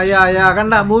 യാ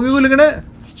കണ്ട ഭൂമി കുലുങ്ങണ്.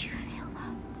 Did you feel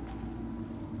that?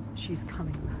 She's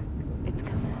coming back. It's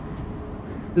coming.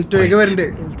 ഇൽറ്റുവേഗ വരുന്നുണ്ട്.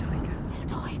 Iltøyga.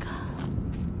 Iltøyga.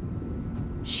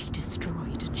 She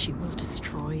destroyed and she will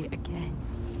destroy again.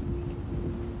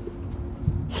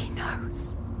 He knows.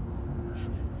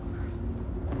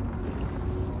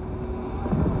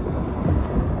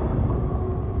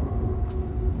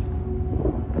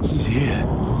 She's here.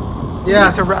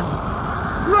 Yes. Run!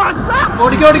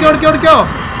 ഓടിക്കോ.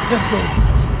 Let's go.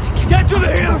 Get to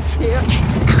the hills!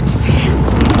 Get out of here!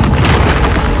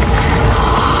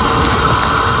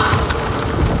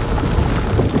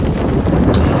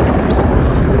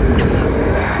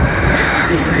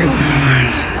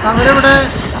 അവരെവിടെ?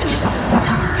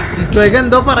 ഇൽറ്റുവേഗ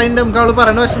എന്തോ പറയുന്നുണ്ട്. നമുക്ക് അവള്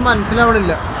പറയണ പക്ഷെ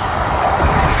മനസ്സിലാവണില്ല.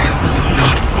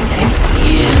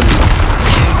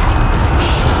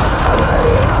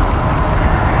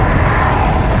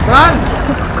 Run!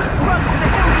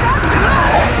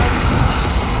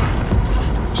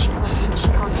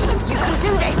 You can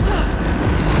do this!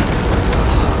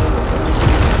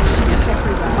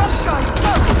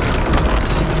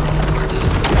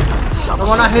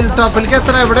 നമ്മുടെ ഹിൽ ടോപ്പിലേക്ക്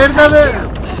എത്ര എവിടെ ഇരുന്നത്?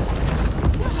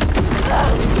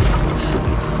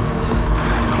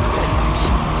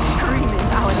 Screaming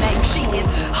our name. She is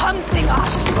hunting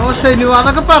us. ഓ സെനുവ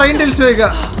എന്നൊക്കെ പറയുന്നുണ്ട് ഇൽറ്റുവേഗ.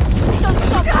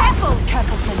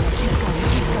 Careful, Senua.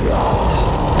 Keep going.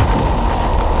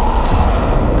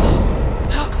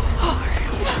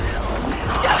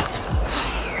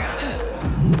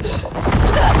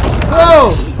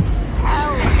 Oh!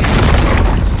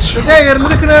 Okay, you're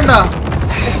looking at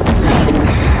that.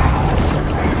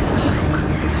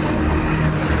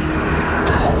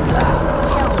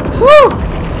 Woo!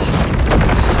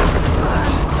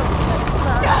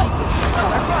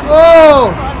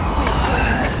 Oh!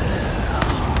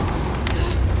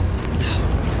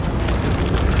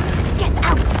 Get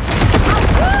out!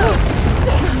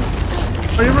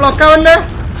 Are you blocking it?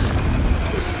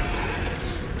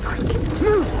 Quick,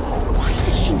 move! Why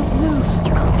does she not move?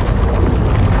 You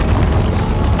can't.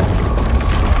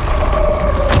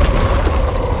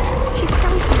 She's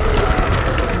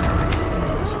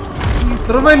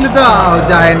frozen. Rumilida,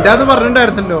 giant. That's what I'm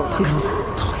saying.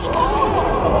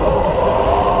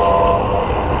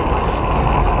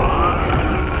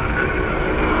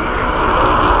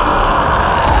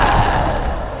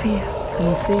 Fear. Can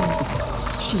you feel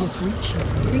it? She is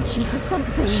reaching for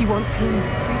something. She wants him.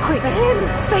 Quick,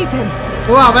 save him.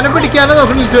 Oh, I'm going to put it.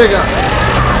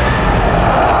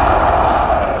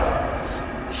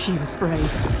 She was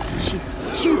brave. She's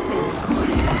stupid.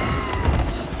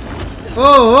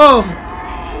 Oh!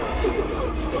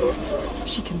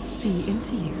 She can see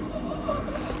into you.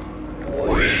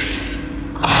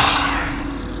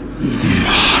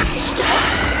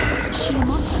 She a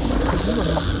monster. Are you a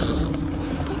monster?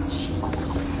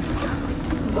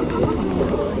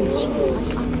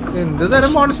 Is that a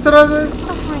monster?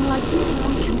 Suffering like you.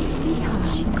 We can see her.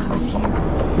 She knows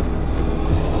you.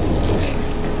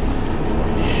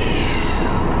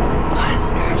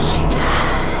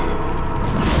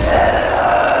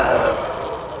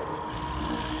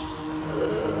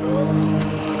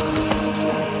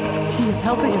 He is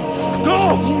helping us. Go!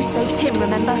 You saved him,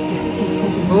 remember? Yes, he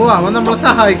saved Oh, I'm going to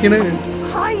hide.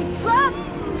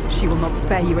 Hide! She will not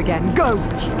spare you again. Go!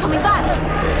 She's coming back!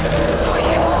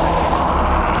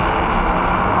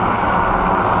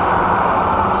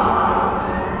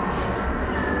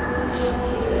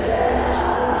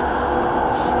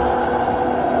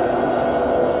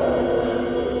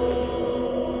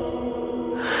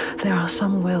 There are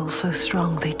some wills so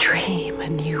strong they dream a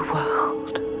new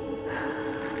world,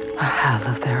 a hell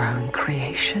of their own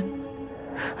creation,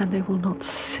 and they will not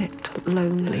sit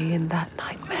lonely in that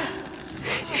nightmare.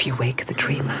 If you wake the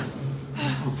dreamer,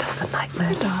 does the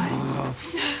nightmare die?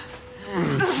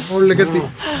 Oh, look at the.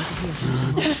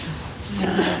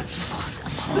 Was a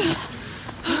monster.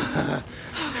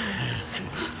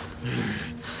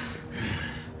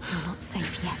 You're not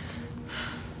safe yet.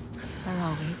 Where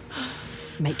are we?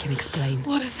 Make him explain.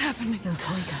 What is happening?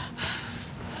 Iltoiga.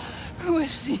 Who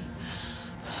is she?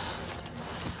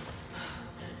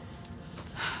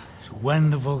 So when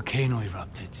the volcano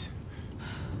erupted,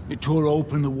 it tore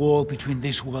open the wall between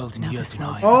this world and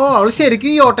Jotunheim. Oh, I was saying,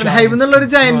 JOTUNHEIM is a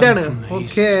giant.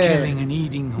 Okay. Killing and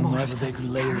eating whomever they could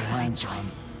lay their hands on.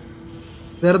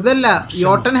 Veradella,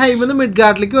 JOTUNHEIM is the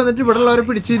Midgard. Like, you want to put a lot of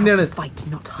pitch in there. Fight,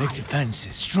 not Make hide.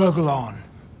 defenses, struggle on.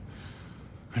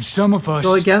 And some of us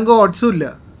So, I can't go out soon.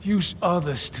 use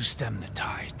others to stem the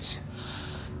tides.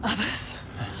 Others?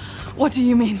 What do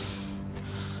you mean?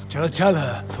 Tell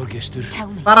her, Thorgestur. Tell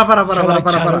me. Para. Shall I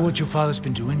tell her what your father's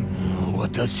been doing?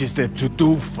 What else is there to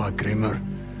do, Fagrimmer?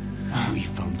 We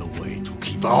found a way to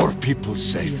keep our people He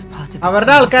safe. is part of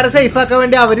അവരുടെ ആൾക്കാരെ safe ആക്കാൻ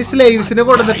വേണ്ടി അവര് സ്ലേവ്സിനെ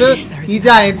കൊടുത്തിട്ട് ഈ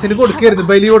ജയന്റ്സിന് കൊടുക്കരുത്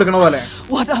ബലി കൊടുക്കണ പോലെ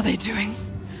What are they doing?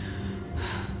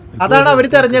 അതാണ് അവര്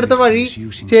തെരഞ്ഞെടുത്ത വഴി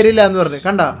ശരിയില്ല എന്ന് പറഞ്ഞു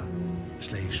കണ്ട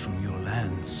Slaves from your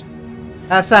lands.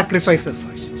 Sacrifices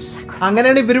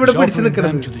അങ്ങനെയാണ് ഇവരിവിടെ പിടിച്ചു Offering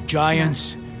them നിൽക്കുന്നത് to the giants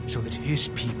so that his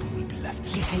people will be left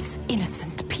He alone. takes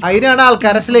innocent people. അതിനാണ്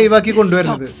ആൾക്കാരെ സ്ലേവ് ആക്കി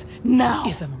കൊണ്ടുവരുന്നത് Stops now.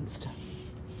 Is a monster.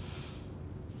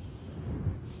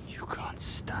 You can't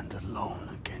stand alone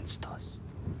against us.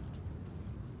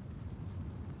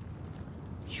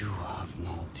 You have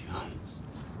no chance.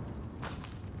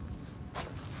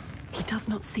 He does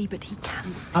not see, but he can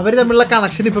see. അവര് തമ്മിലുള്ള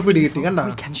connection ഇപ്പൊ പിടികിട്ടി കണ്ട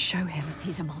We can show him.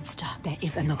 He's a monster. There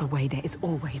is another way. There is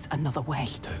always another way.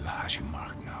 Toga has you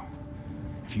marked now.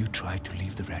 If you try to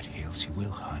leave the Red Hills, he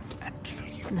will hunt and kill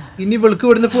you. ഇനി ഇവൾക്ക്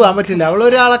ഇവിടുന്ന് പോകാൻ പറ്റില്ല അവൾ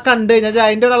ഒരാളെ കണ്ടു കഴിഞ്ഞാൽ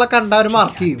അതിന്റെ ഒരാളെ കണ്ട അവര്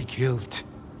മാർക്ക് Can't ചെയ്യും be killed.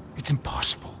 It's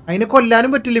impossible. അതിനെ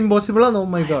കൊല്ലാനും പറ്റില്ല ഇമ്പോസിബിൾ ആണ്. Oh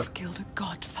my God Killed a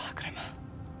god, Fagrimmer.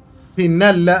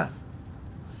 പിന്നല്ല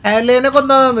ഹെലേനെ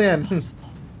കൊന്നതാന്ന് ഞാൻ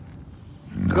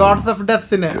God's of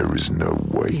ഡെത്തിനെ There is no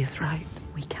He way. is right.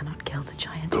 We cannot kill the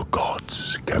giant. The gods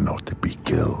cannot be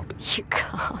killed. You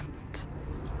can't.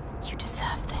 You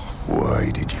deserve this. Why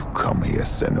did you come here,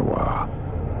 Senua?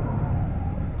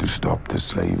 To stop the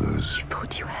slavers, You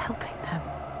thought you were helping them.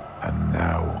 and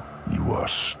now you are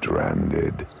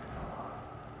stranded.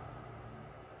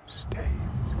 Stay.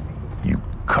 You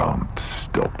can't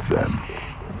stop them.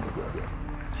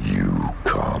 You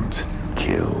can't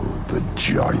kill the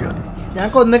giant. ഞാൻ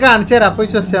കൊന്ന് കാണിച്ചു തരാം, അപ്പൊ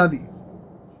വിശ്വസിച്ചാൽ മതി.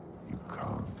 You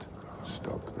can't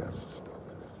stop them.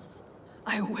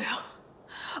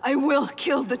 I will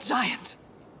kill the giant.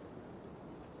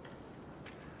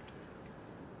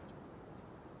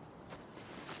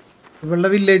 ഇവളുടെ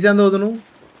village ആണെന്ന് തോന്നുന്നു.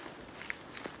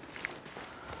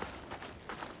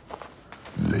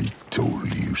 They told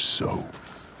you so.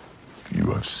 You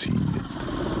have seen it.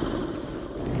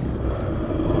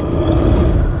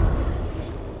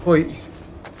 പോയി.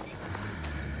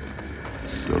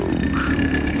 So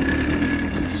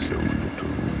with so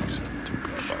little reason to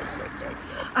be sure.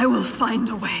 I will find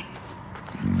a way.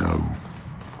 No.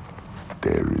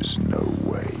 There is no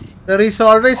way. There is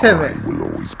always a way. I will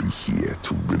always be here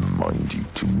to remind you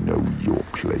to know your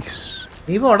place.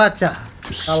 നീ പോടാ അച്ഛാ.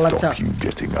 To stop you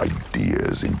getting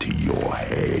ideas into your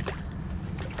head.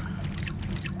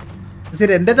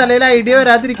 ശരി, എന്റെ തലയിൽ idea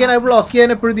വരാതിരിക്കാൻ അത് block ചെയ്യാൻ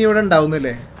എപ്പോഴും നീ ഇവിടെ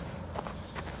ഉണ്ടാവുന്നില്ലേ?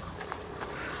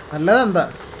 നല്ലതെന്താ?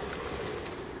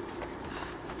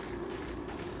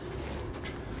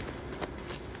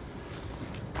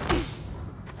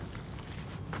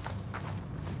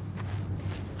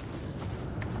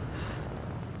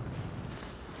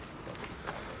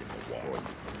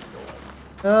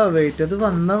 വെയിറ്റ്, അത്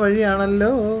വന്ന വഴിയാണല്ലോ.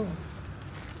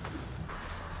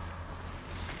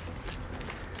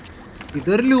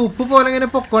 ഇതൊരു ലൂപ്പ് പോലെ ഇങ്ങനെ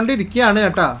പൊക്കോണ്ടിരിക്കുകയാണ്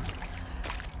കേട്ടാ.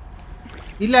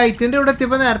 ഈ ലൈറ്റിന്റെ ഇവിടെ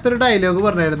എത്തിയപ്പോ നേരത്തെ ഒരു ഡയലോഗ്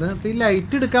പറഞ്ഞായിരുന്നു. അപ്പൊ ഈ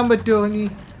ലൈറ്റ് എടുക്കാൻ പറ്റുമോ ഇനി?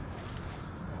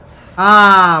 ആ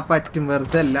പറ്റും,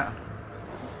 വെറുതെ അല്ല.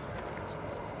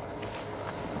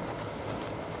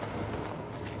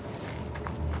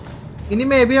 ഇനി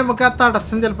മേ ബി നമുക്ക് ആ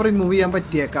തടസ്സം ചിലപ്പോൾ റിമൂവ് ചെയ്യാൻ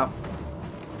പറ്റിയേക്കാം.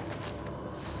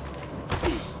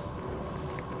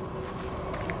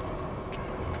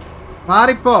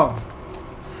 മാറിപ്പോ.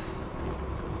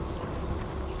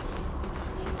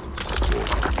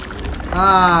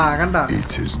 കണ്ട,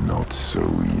 It is not so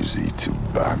easy to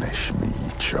banish me,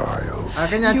 child.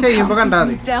 അതൊക്കെ ഞാൻ ചെയ്യുമ്പോ കണ്ടാ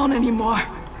മതി. Down anymore.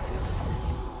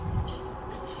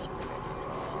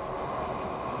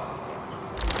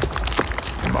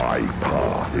 My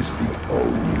path is the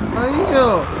only അയ്യോ,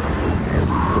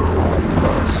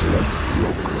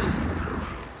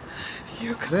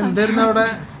 You ഇതെന്തായിരുന്നു അവിടെ?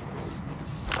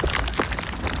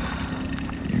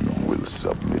 You will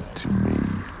submit to me,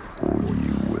 or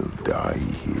you will die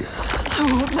here. I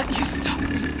won't let you stop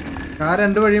me. ആ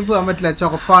രണ്ട് വഴിയും പോകാൻ പറ്റില്ല,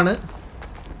 ചുവപ്പാണ്.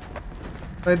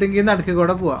 അപ്പോഴത്തേക്ക് നടുക്ക്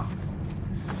കൂടെ പോവാ.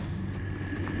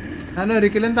 ഞാൻ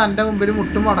ഒരിക്കലും തൻ്റെ മുമ്പിൽ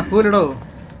മുട്ടും മടക്കൂലടോ.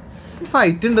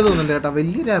 ഫൈറ്റ് ഉണ്ട് തോന്നുന്നുണ്ട് കേട്ടോ,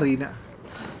 വലിയൊരു arena.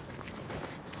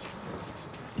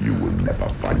 You will never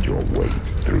find your way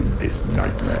through this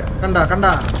nightmare. കണ്ട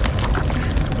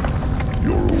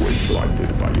You're always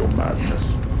blinded by your madness,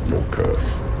 your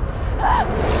curse.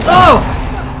 Oh!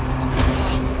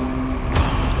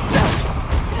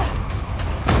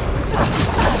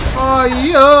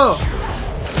 അയ്യോ,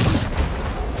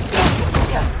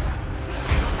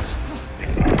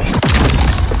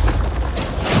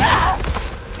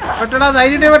 വെട്ടടാ,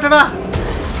 ധൈര്യം വെട്ടടാ.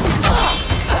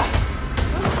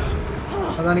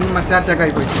 അതാണെങ്കിൽ മറ്റേ അറ്റാക്ക്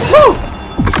ആയി പോയി.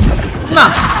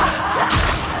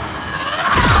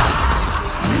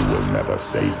 You will never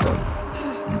save them.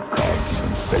 You can't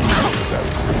even save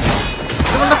yourself.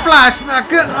 ഇവളുടെ ഫ്ലാഷ്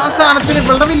ബാക്ക് ആ സാധനത്തിന്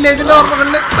ഇവളുടെ വില്ലേജിന്റെ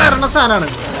ഓർമ്മകളിൽ വരണ സാധനമാണ്.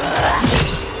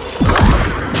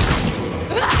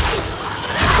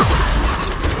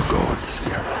 Gods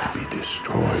have to be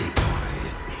destroyed.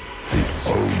 The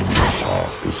only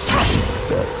path is to seek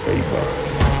their favor.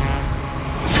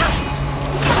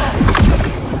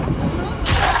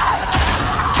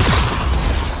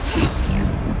 If you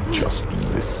would just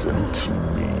listen to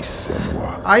me,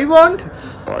 Senua. I want.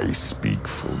 I speak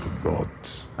for the gods.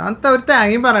 അന്ത ഒരു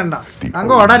തേങ്ങയും പറയണ്ട, The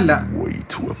അങ്ങ് ഓടല്ല. only way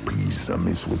to appease them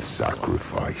is with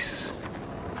sacrifice.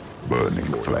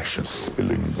 Burning flesh and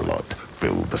spilling blood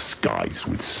fill the skies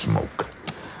with smoke.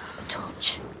 The torch.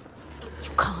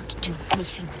 You can't do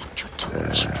anything without your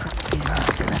torch.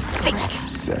 That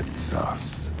sets us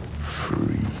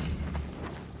free.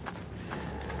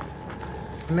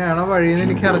 എന്നെയാണോ വഴിയെന്ന്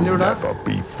എനിക്ക് അറിഞ്ഞൂടാ. Never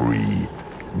be free,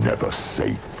 never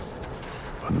safe,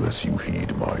 unless you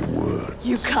heed my word.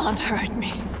 You can't hurt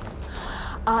me.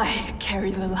 I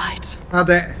carry the light.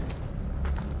 അതെ,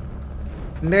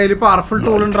 എന്റെ കയ്യിൽ powerful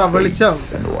tool ഉണ്ട്, വെളിച്ചം.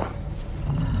 Senua.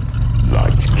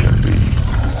 Light can be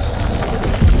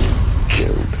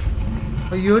killed.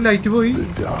 അയ്യോ, light പോയി. The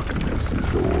darkness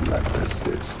is all that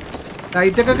persists.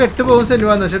 Light ഒക്കെ കെട്ടുപോകും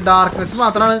സെനുവാന്ന്, പക്ഷെ darkness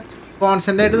മാത്രമാണ്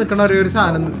കോൺസ്റ്റന്റ് ആയിട്ട് നിൽക്കുന്ന ഒരേ ഒരു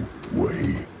സാധനം. Way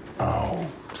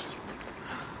out.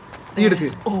 There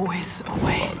is always a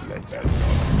way.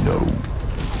 No.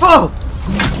 Oh!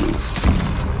 You will see.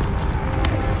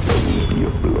 There will be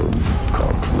a blow you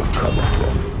can't recover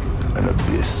from. An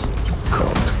abyss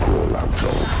can't crawl out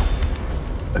of.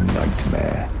 A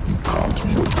nightmare you can't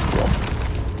wake from.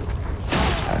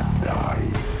 And I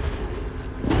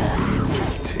will be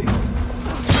waiting.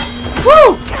 Woo!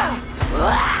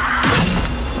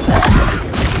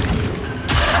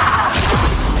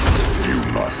 You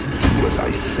must do as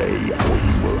I say or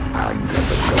you will anger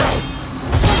the gods.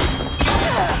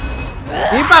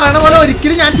 ഈ പറയണ പോലെ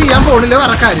ഒരിക്കലും ഞാൻ ചെയ്യാൻ പോണില്ല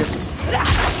വേറെ കാര്യം.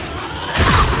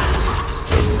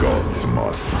 The gods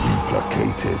must be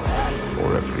placated or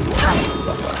everyone will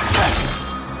suffer.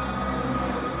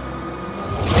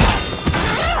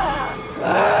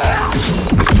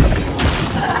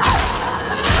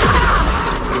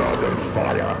 Blood and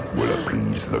fire will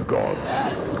appease the gods.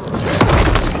 That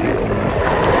is the only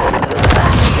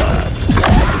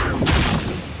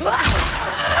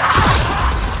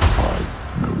I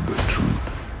know the truth,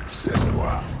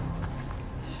 Senua.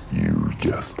 You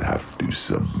just have to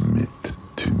submit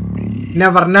to me.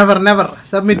 Never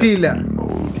submit ചെയ്യില്ല.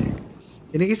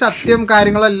 എനിക്ക് സത്യം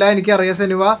കാര്യങ്ങളെല്ലാം എനിക്ക് അറിയാം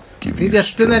സെനുവ. നീ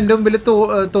just എന്റെ മുമ്പിൽ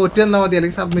തോറ്റു തന്നാ മതി,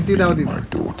 അല്ലെങ്കിൽ സബ്മിറ്റ് ചെയ്താൽ മതി.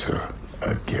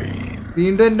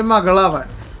 വീണ്ടും എന്റെ മകളാവാൻ.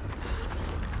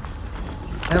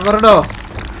 എവറടോ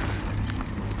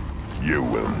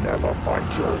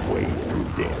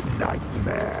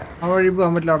ആ വഴി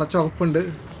പോകാൻ പറ്റില്ല, അവിടെ ചുവപ്പുണ്ട്.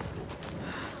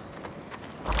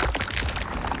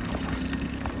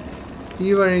 ഈ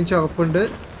വഴിയും ചുവപ്പുണ്ട്.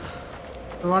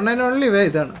 വൺ ആൻഡ് ഓൺലി വേ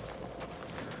ഇതാണ്.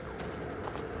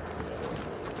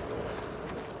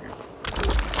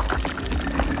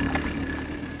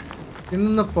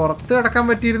 ഇന്ന് പുറത്ത് കിടക്കാൻ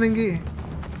പറ്റിയിരുന്നെങ്കിൽ.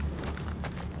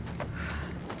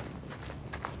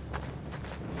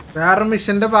 വേറെ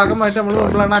മിഷന്റെ ഭാഗമായിട്ട് നമ്മൾ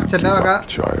മുമ്പിലാണ് അച്ഛന്റെ വക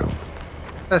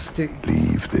test.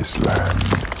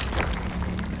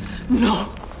 No.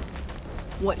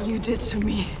 What you did to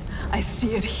me, I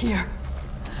see it here.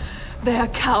 They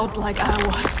are cowed like I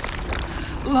was.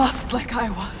 Lost like I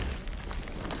was.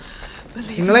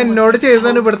 നിങ്ങൾ എന്നോട്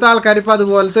ചെയ്തതാണ് ഇവിടുത്തെ ആൾക്കാർ ഇപ്പൊ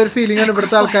അതുപോലത്തെ ഒരു ഫീലിംഗ് ആണ്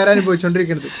ഇവിടുത്തെ ആൾക്കാർ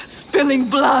അനുഭവിച്ചോണ്ടിരിക്കുന്നത്. Spilling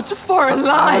blood for a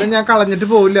lie. അത് ഞാൻ കളഞ്ഞിട്ട്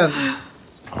പോവില്ല.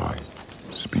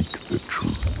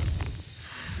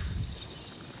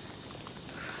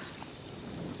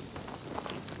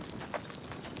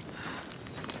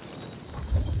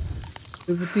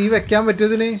 തീ വെക്കാൻ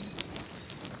പറ്റുമതിന്?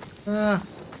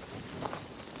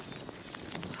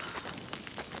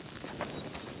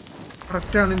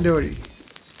 കറക്റ്റാണ് എൻ്റെ വഴി.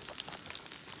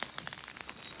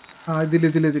 ആ ഇതില്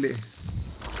തീ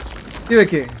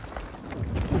വെക്കേ.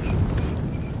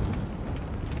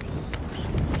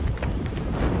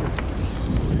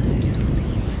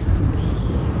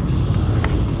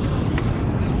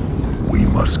 We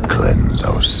must cleanse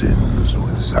our sins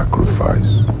with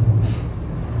sacrifice.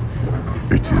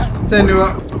 It is the Senua.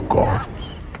 way of the gods.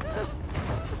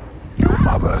 Your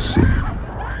mother sinned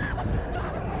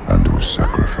and was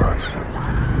sacrificed.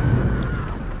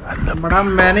 നമ്മുടെ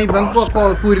അമ്മേനെ ഇവൻ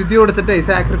കുരുതി കൊടുത്തിട്ടേ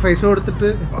സാക്രിഫൈസ് കൊടുത്തിട്ട്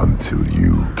until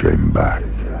you came back.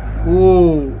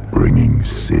 Bringing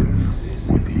sin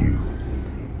with you.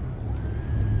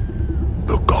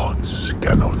 The gods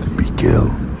cannot be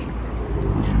killed.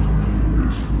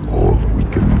 All we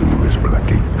can do is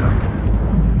placate them.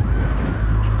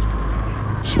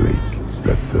 Slake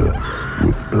their thirst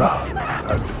with blood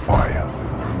and fire.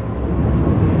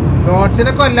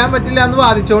 ഗോഡ്സിനെ കൊല്ലാൻ പറ്റില്ല എന്ന്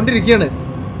വാദിച്ചുകൊണ്ടിരിക്കുകയാണ്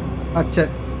അച്ഛൻ.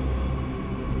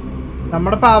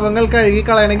 നമ്മുടെ പാപങ്ങൾ കഴുകി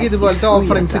കളയണമെങ്കിൽ ഇതുപോലത്തെ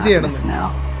ഓഫറിങ്സ് ചെയ്യണം.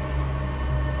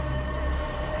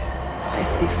 I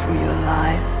see through your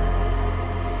lies,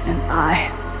 and I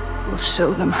will show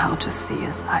them how to see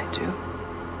as I do.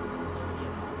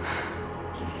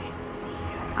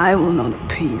 I will not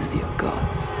appease your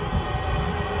gods.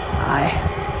 I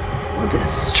will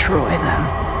destroy them.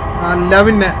 അല്ല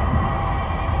പിന്നെ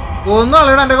ഒന്നും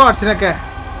അല്ലടാ എന്റെ ഗോഡ്സിനൊക്കെ.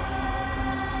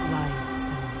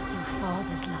 Your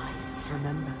father's lies.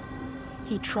 Remember,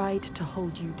 he tried to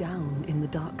hold you down in the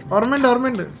darkness.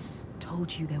 ഓർമ്മയുണ്ട്. Told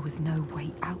you there was no way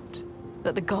out.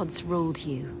 But the gods ruled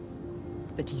you.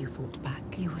 But you fought back.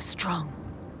 You were strong.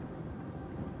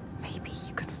 Maybe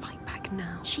you can fight back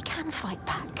now. She can fight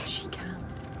back. She can.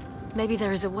 Maybe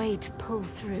there is a way to pull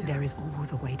through. There is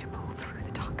always a way to pull through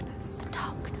the darkness.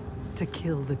 Darkness. To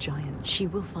kill the giant. She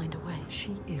will find a way.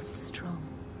 She is strong.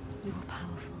 You are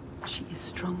powerful. She is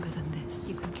stronger than this.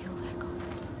 You can kill their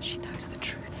gods. She knows the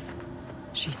truth.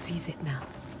 She sees it now.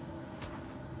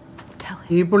 Tell him.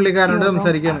 ഈ പുള്ളിക്കാരനോട്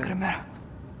സംസാരിക്കുകയാണ്.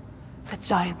 The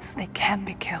giants, they can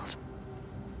be killed.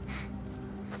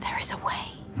 There is a way.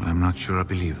 Well, I'm not sure I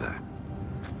believe that.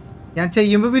 ഞാൻ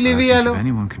ചെയ്യുമ്പോ believe ചെയ്യാലോ. If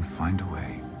anyone can find a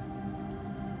way,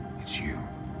 it's you.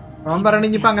 അവൻ പറയണ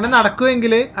ഇനിയിപ്പോ അങ്ങനെ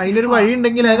നടക്കുമെങ്കിൽ അതിനൊരു വഴി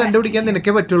ഉണ്ടെങ്കിൽ അത് കണ്ടുപിടിക്കാൻ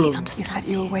നിനക്കേ പറ്റുള്ളൂ. You said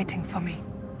you were waiting for me.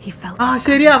 He felt ആ us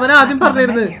ശരി, അവൻ ആദ്യം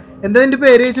പറഞ്ഞിരുന്നു എന്താ നിന്റെ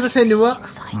പേര് ചോദിച്ചപ്പോ സെനുവ,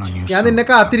 ഞാൻ നിന്നെ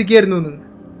കാത്തിരിക്കായിരുന്നു.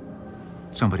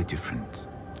 Somebody different.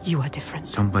 You are different.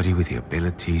 Somebody with the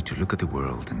ability to look at the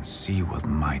world and see what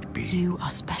might be. You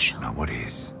are special. Not what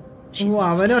is.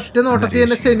 അവൻ ഒറ്റ നോട്ടത്തിൽ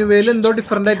തന്നെ സെനുവയിൽ എന്തോ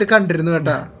ഡിഫറെന്റ് ആയിട്ട് കണ്ടിരുന്നു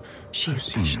കേട്ടാ. She I've is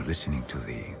seen special. you listening to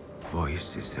the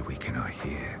voices that we cannot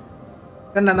hear.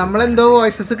 കണ്ട, നമ്മളെന്തോ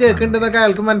voices കേൾക്കുന്നുണ്ടെന്നൊക്കെ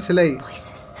അയാൾക്ക് മനസ്സിലായി.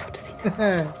 Voices. How does he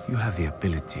know? You have the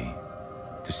ability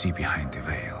to see behind the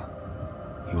veil.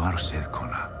 You are a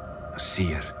Sedkona, a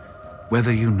seer,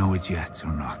 whether you know it yet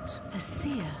or not. A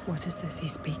seer. What is this he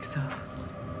speaks of?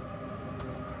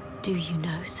 Do you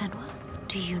know, Senua?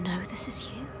 Do you know this is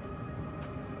you?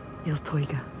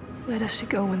 Iltoiga. Where does she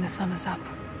go when the sun is up?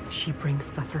 She brings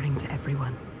suffering to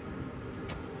everyone.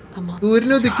 A monster.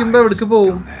 സൂര്യൻ ഉദിക്കുമ്പോ എവിടേക്ക്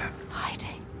പോവും? Down there,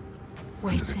 Hiding. under the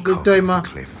Waiting. cover of Toima. the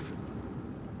cliff.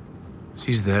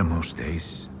 She's there most days,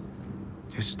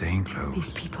 just staying close.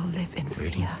 These people live in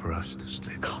Waiting fear. for us to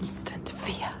slip. Constant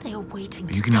fear. They are waiting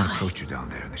But you to cannot die. approach her down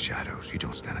there in the shadows. You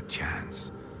don't stand a chance.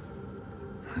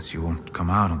 As you won't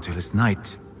come out until it's night.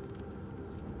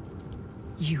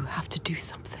 You have to do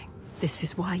something. This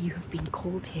is why you have been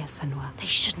called here, Senua. They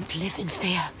shouldn't live in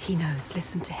fear. He knows.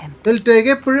 Listen to him.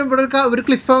 എപ്പോഴും ഇവിടെ ഒരു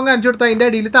cliff ആവും കാണിച്ചു കൊടുത്താൽ അതിന്റെ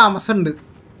അടിയിൽ താമസമുണ്ട്.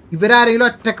 ഇവരാരെങ്കിലും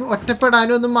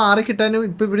ഒറ്റപ്പെടാനും ഒന്ന് മാറി കിട്ടാനും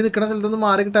ഇപ്പൊ ഇവിടെ നിൽക്കുന്ന സ്ഥലത്തൊന്ന്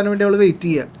മാറി കിട്ടാനും വേണ്ടി അവള് വെയിറ്റ്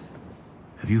ചെയ്യുക.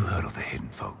 Have you heard of the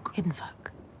hidden folk? Hidden folk.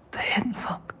 The hidden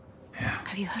folk. Yeah.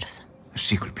 Have you heard of them? A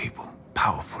secret people,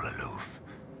 powerful, aloof.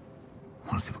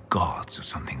 Once they were gods or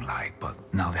something like, but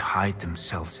now they hide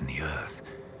themselves in the earth.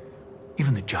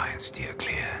 Even the giants steer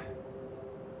clear.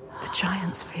 The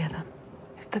giants fear them.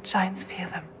 If the giants fear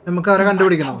them, നമുക്ക് അവരെ we must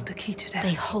കണ്ടുപിടിക്കണം. hold the key to death.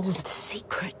 They hold the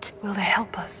secret. Will they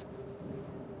help us?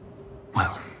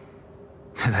 Well,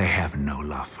 they have no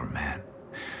love for man.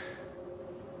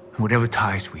 Whatever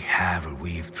ties we have are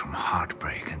weaved from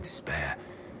heartbreak and despair.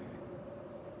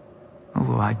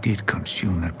 Although I did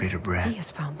consume their bitter bread. He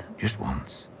has found them. Just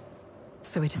once.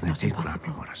 So it is And not they did grant me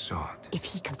impossible. what I sought. If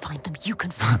he can find them, you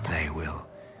can find them. They will.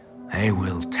 They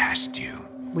will test you.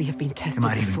 We have been They tested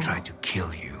might even before. try to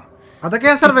kill you. അതൊക്കെ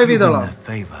ഞാൻ survive If you win ചെയ്തോളാം. their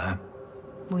favor,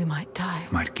 We might die.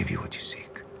 they might give you what you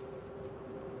seek.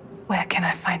 Where can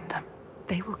I find them?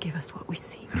 They will give us what we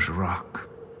seek. There's a rock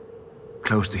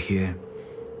close to here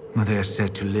where they are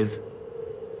said to live.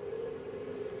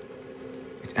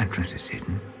 Its entrance is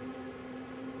hidden.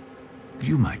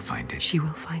 You might find it. She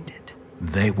will find it.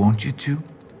 They want you to.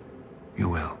 You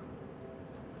will.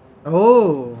 Oh,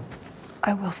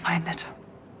 I will find it.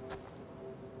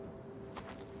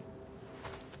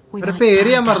 We ഒരു might പേര്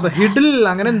die ഞാൻ down മറന്നു. there. ഹിഡിൽ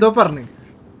അങ്ങനെ എന്തോ പറഞ്ഞു.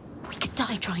 We could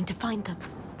die trying to find them.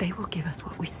 They will give us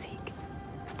what we seek,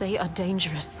 They are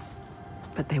dangerous.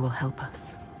 but they will help us.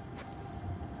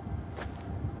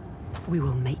 We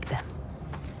will make them.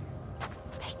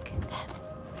 Make them.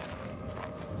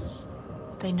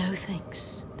 They know things.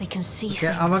 They can see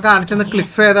അവൻ things. കാണിച്ചെന്ന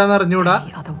cliff ഏതാന്ന് അറിഞ്ഞൂടാ.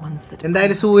 They are the ones that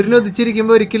എന്തായാലും brought us സൂര്യൻ here,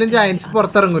 ഉദിച്ചിരിക്കുമ്പോ ഒരിക്കലും giants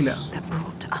പുറത്തിറങ്ങില്ല. that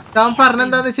brought us അവൻ here.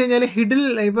 പറഞ്ഞെന്താന്ന് വെച്ച് കഴിഞ്ഞാല് ഹിഡിൽ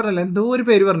ഈ പറഞ്ഞല്ലോ എന്തോ ഒരു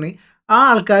പേര് പറഞ്ഞു, ആ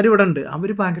ആൾക്കാർ ഇവിടെ ഉണ്ട്,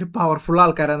 അവര് ഭയങ്കര പവർഫുൾ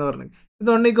ആൾക്കാരാന്ന് പറഞ്ഞു.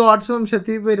 ഇതുകൊണ്ട് ഈ ഗോഡ്സ്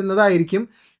വംശത്തിൽ വരുന്നതായിരിക്കും.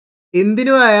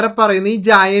 എന്തിനു വേറെ പറയുന്നു, ഈ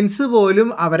ജയൻസ് പോലും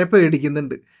അവരെ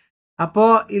പേടിക്കുന്നുണ്ട്. അപ്പോൾ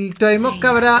ഇൽടൈമൊക്കെ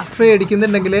അവരെ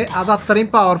പേടിക്കുന്നുണ്ടെങ്കിൽ അത് അത്രയും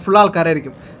പവർഫുൾ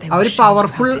ആൾക്കാരായിരിക്കും. അവർ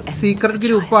പവർഫുൾ സീക്രട്ട്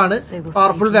ഗ്രൂപ്പാണ്.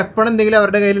 പവർഫുൾ വെപ്പൺ എന്തെങ്കിലും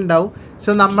അവരുടെ കയ്യിലുണ്ടാവും. സോ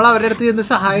നമ്മൾ അവരുടെ അടുത്ത് ചെന്ന്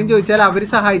സഹായം ചോദിച്ചാൽ അവർ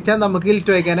സഹായിച്ചാൽ നമുക്ക്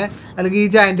ഇൽട്ടോയ്ക്കാനെ അല്ലെങ്കിൽ ഈ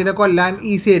ജയൻറ്റിനെ കൊല്ലാൻ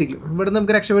ഈസി ആയിരിക്കും. ഇവിടെ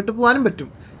നമുക്ക് രക്ഷപ്പെട്ട് പോകാനും പറ്റും.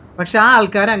 പക്ഷെ ആ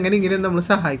ആൾക്കാർ അങ്ങനെ ഇങ്ങനെയൊന്നും നമ്മൾ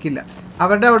സഹായിക്കില്ല.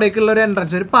 അവരുടെ അവിടേക്കുള്ള ഒരു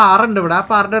എൻട്രൻസ്, ഒരു പാറുണ്ട് ഇവിടെ, ആ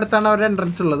പാറിൻ്റെ അടുത്താണ് അവരുടെ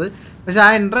എൻട്രൻസ് ഉള്ളത്. പക്ഷെ ആ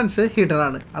എൻട്രൻസ്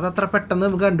ഹിഡനാണ്. അതത്ര പെട്ടെന്ന്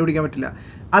നമുക്ക് കണ്ടുപിടിക്കാൻ പറ്റില്ല.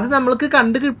 അത് നമ്മൾക്ക്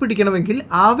പിടിക്കണമെങ്കിൽ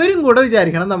അവരും കൂടെ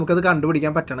വിചാരിക്കണം നമുക്കത്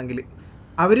കണ്ടുപിടിക്കാൻ പറ്റണമെങ്കിൽ.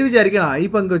 അവർ വിചാരിക്കണം ഈ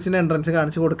പെങ്കൊച്ചിന് എൻട്രൻസ്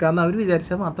കാണിച്ച് കൊടുക്കാമെന്ന് അവർ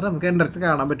വിചാരിച്ചാൽ മാത്രമേ നമുക്ക് എൻട്രൻസ്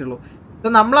കാണാൻ പറ്റുള്ളൂ.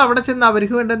 അപ്പോൾ നമ്മൾ അവിടെ ചെന്ന്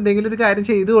അവർക്ക് വേണ്ട എന്തെങ്കിലും ഒരു കാര്യം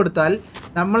ചെയ്തു കൊടുത്താൽ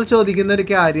നമ്മൾ ചോദിക്കുന്ന ഒരു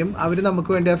കാര്യം അവർ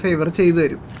നമുക്ക് വേണ്ടി ആ ഫേവർ ചെയ്തു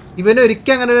തരും.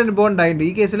 ഇവനൊരിക്കൽ അങ്ങനെ ഒരു അനുഭവം ഉണ്ടായിട്ടുണ്ട്.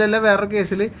 ഈ കേസിലല്ല വേറൊരു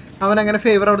കേസിൽ അവൻ അങ്ങനെ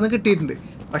ഫേവർ അവിടെ നിന്ന് കിട്ടിയിട്ടുണ്ട്.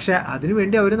 പക്ഷേ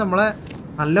അതിനുവേണ്ടി അവർ നമ്മളെ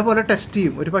നല്ലപോലെ ടെസ്റ്റ്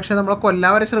ചെയ്യും. ഒരു പക്ഷേ നമ്മളെ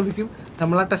കൊല്ലാൻ വരെ ശ്രമിക്കും.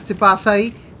 നമ്മളാ ടെസ്റ്റ് പാസ്സായി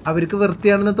അവർക്ക്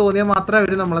വൃത്തിയാണെന്ന് തോന്നിയാൽ മാത്രമേ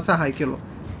അവർ നമ്മളെ സഹായിക്കുള്ളൂ.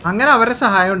 അങ്ങനെ അവരുടെ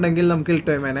സഹായം ഉണ്ടെങ്കിൽ നമുക്ക്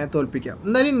ഇൽട്ടോയ്മേനെ തോൽപ്പിക്കാം.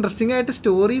 എന്തായാലും ഇൻട്രസ്റ്റിംഗ് ആയിട്ട്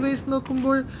സ്റ്റോറി വൈസ്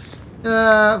നോക്കുമ്പോൾ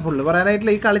ഫുള്ള്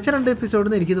പറയാനായിട്ടില്ല. ഈ കളിച്ച 2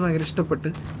 എപ്പിസോഡിൽ എനിക്കിത് ഭയങ്കര ഇഷ്ടപ്പെട്ട്.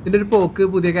 ഇതിൻ്റെ ഒരു പോക്ക്,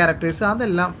 പുതിയ ക്യാരക്ടേഴ്സ്,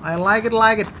 അതെല്ലാം ഐ ലൈക്ക്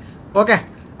ഇറ്റ്. ഓക്കെ,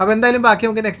 അപ്പോൾ എന്തായാലും ബാക്കി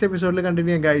നമുക്ക് നെക്സ്റ്റ് എപ്പിസോഡിൽ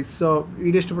കണ്ടിന്യൂ ചെയ്യാം ഗൈസ്. സോ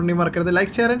വീഡിയോ ഇഷ്ടപ്പെടുന്നെങ്കിൽ മറക്കരുത്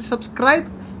ലൈക്ക്, ഷെയർ ആൻഡ് സബ്സ്ക്രൈബ്.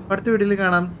 അടുത്ത വീഡിയോയിൽ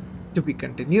കാണാം. To B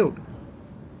continued.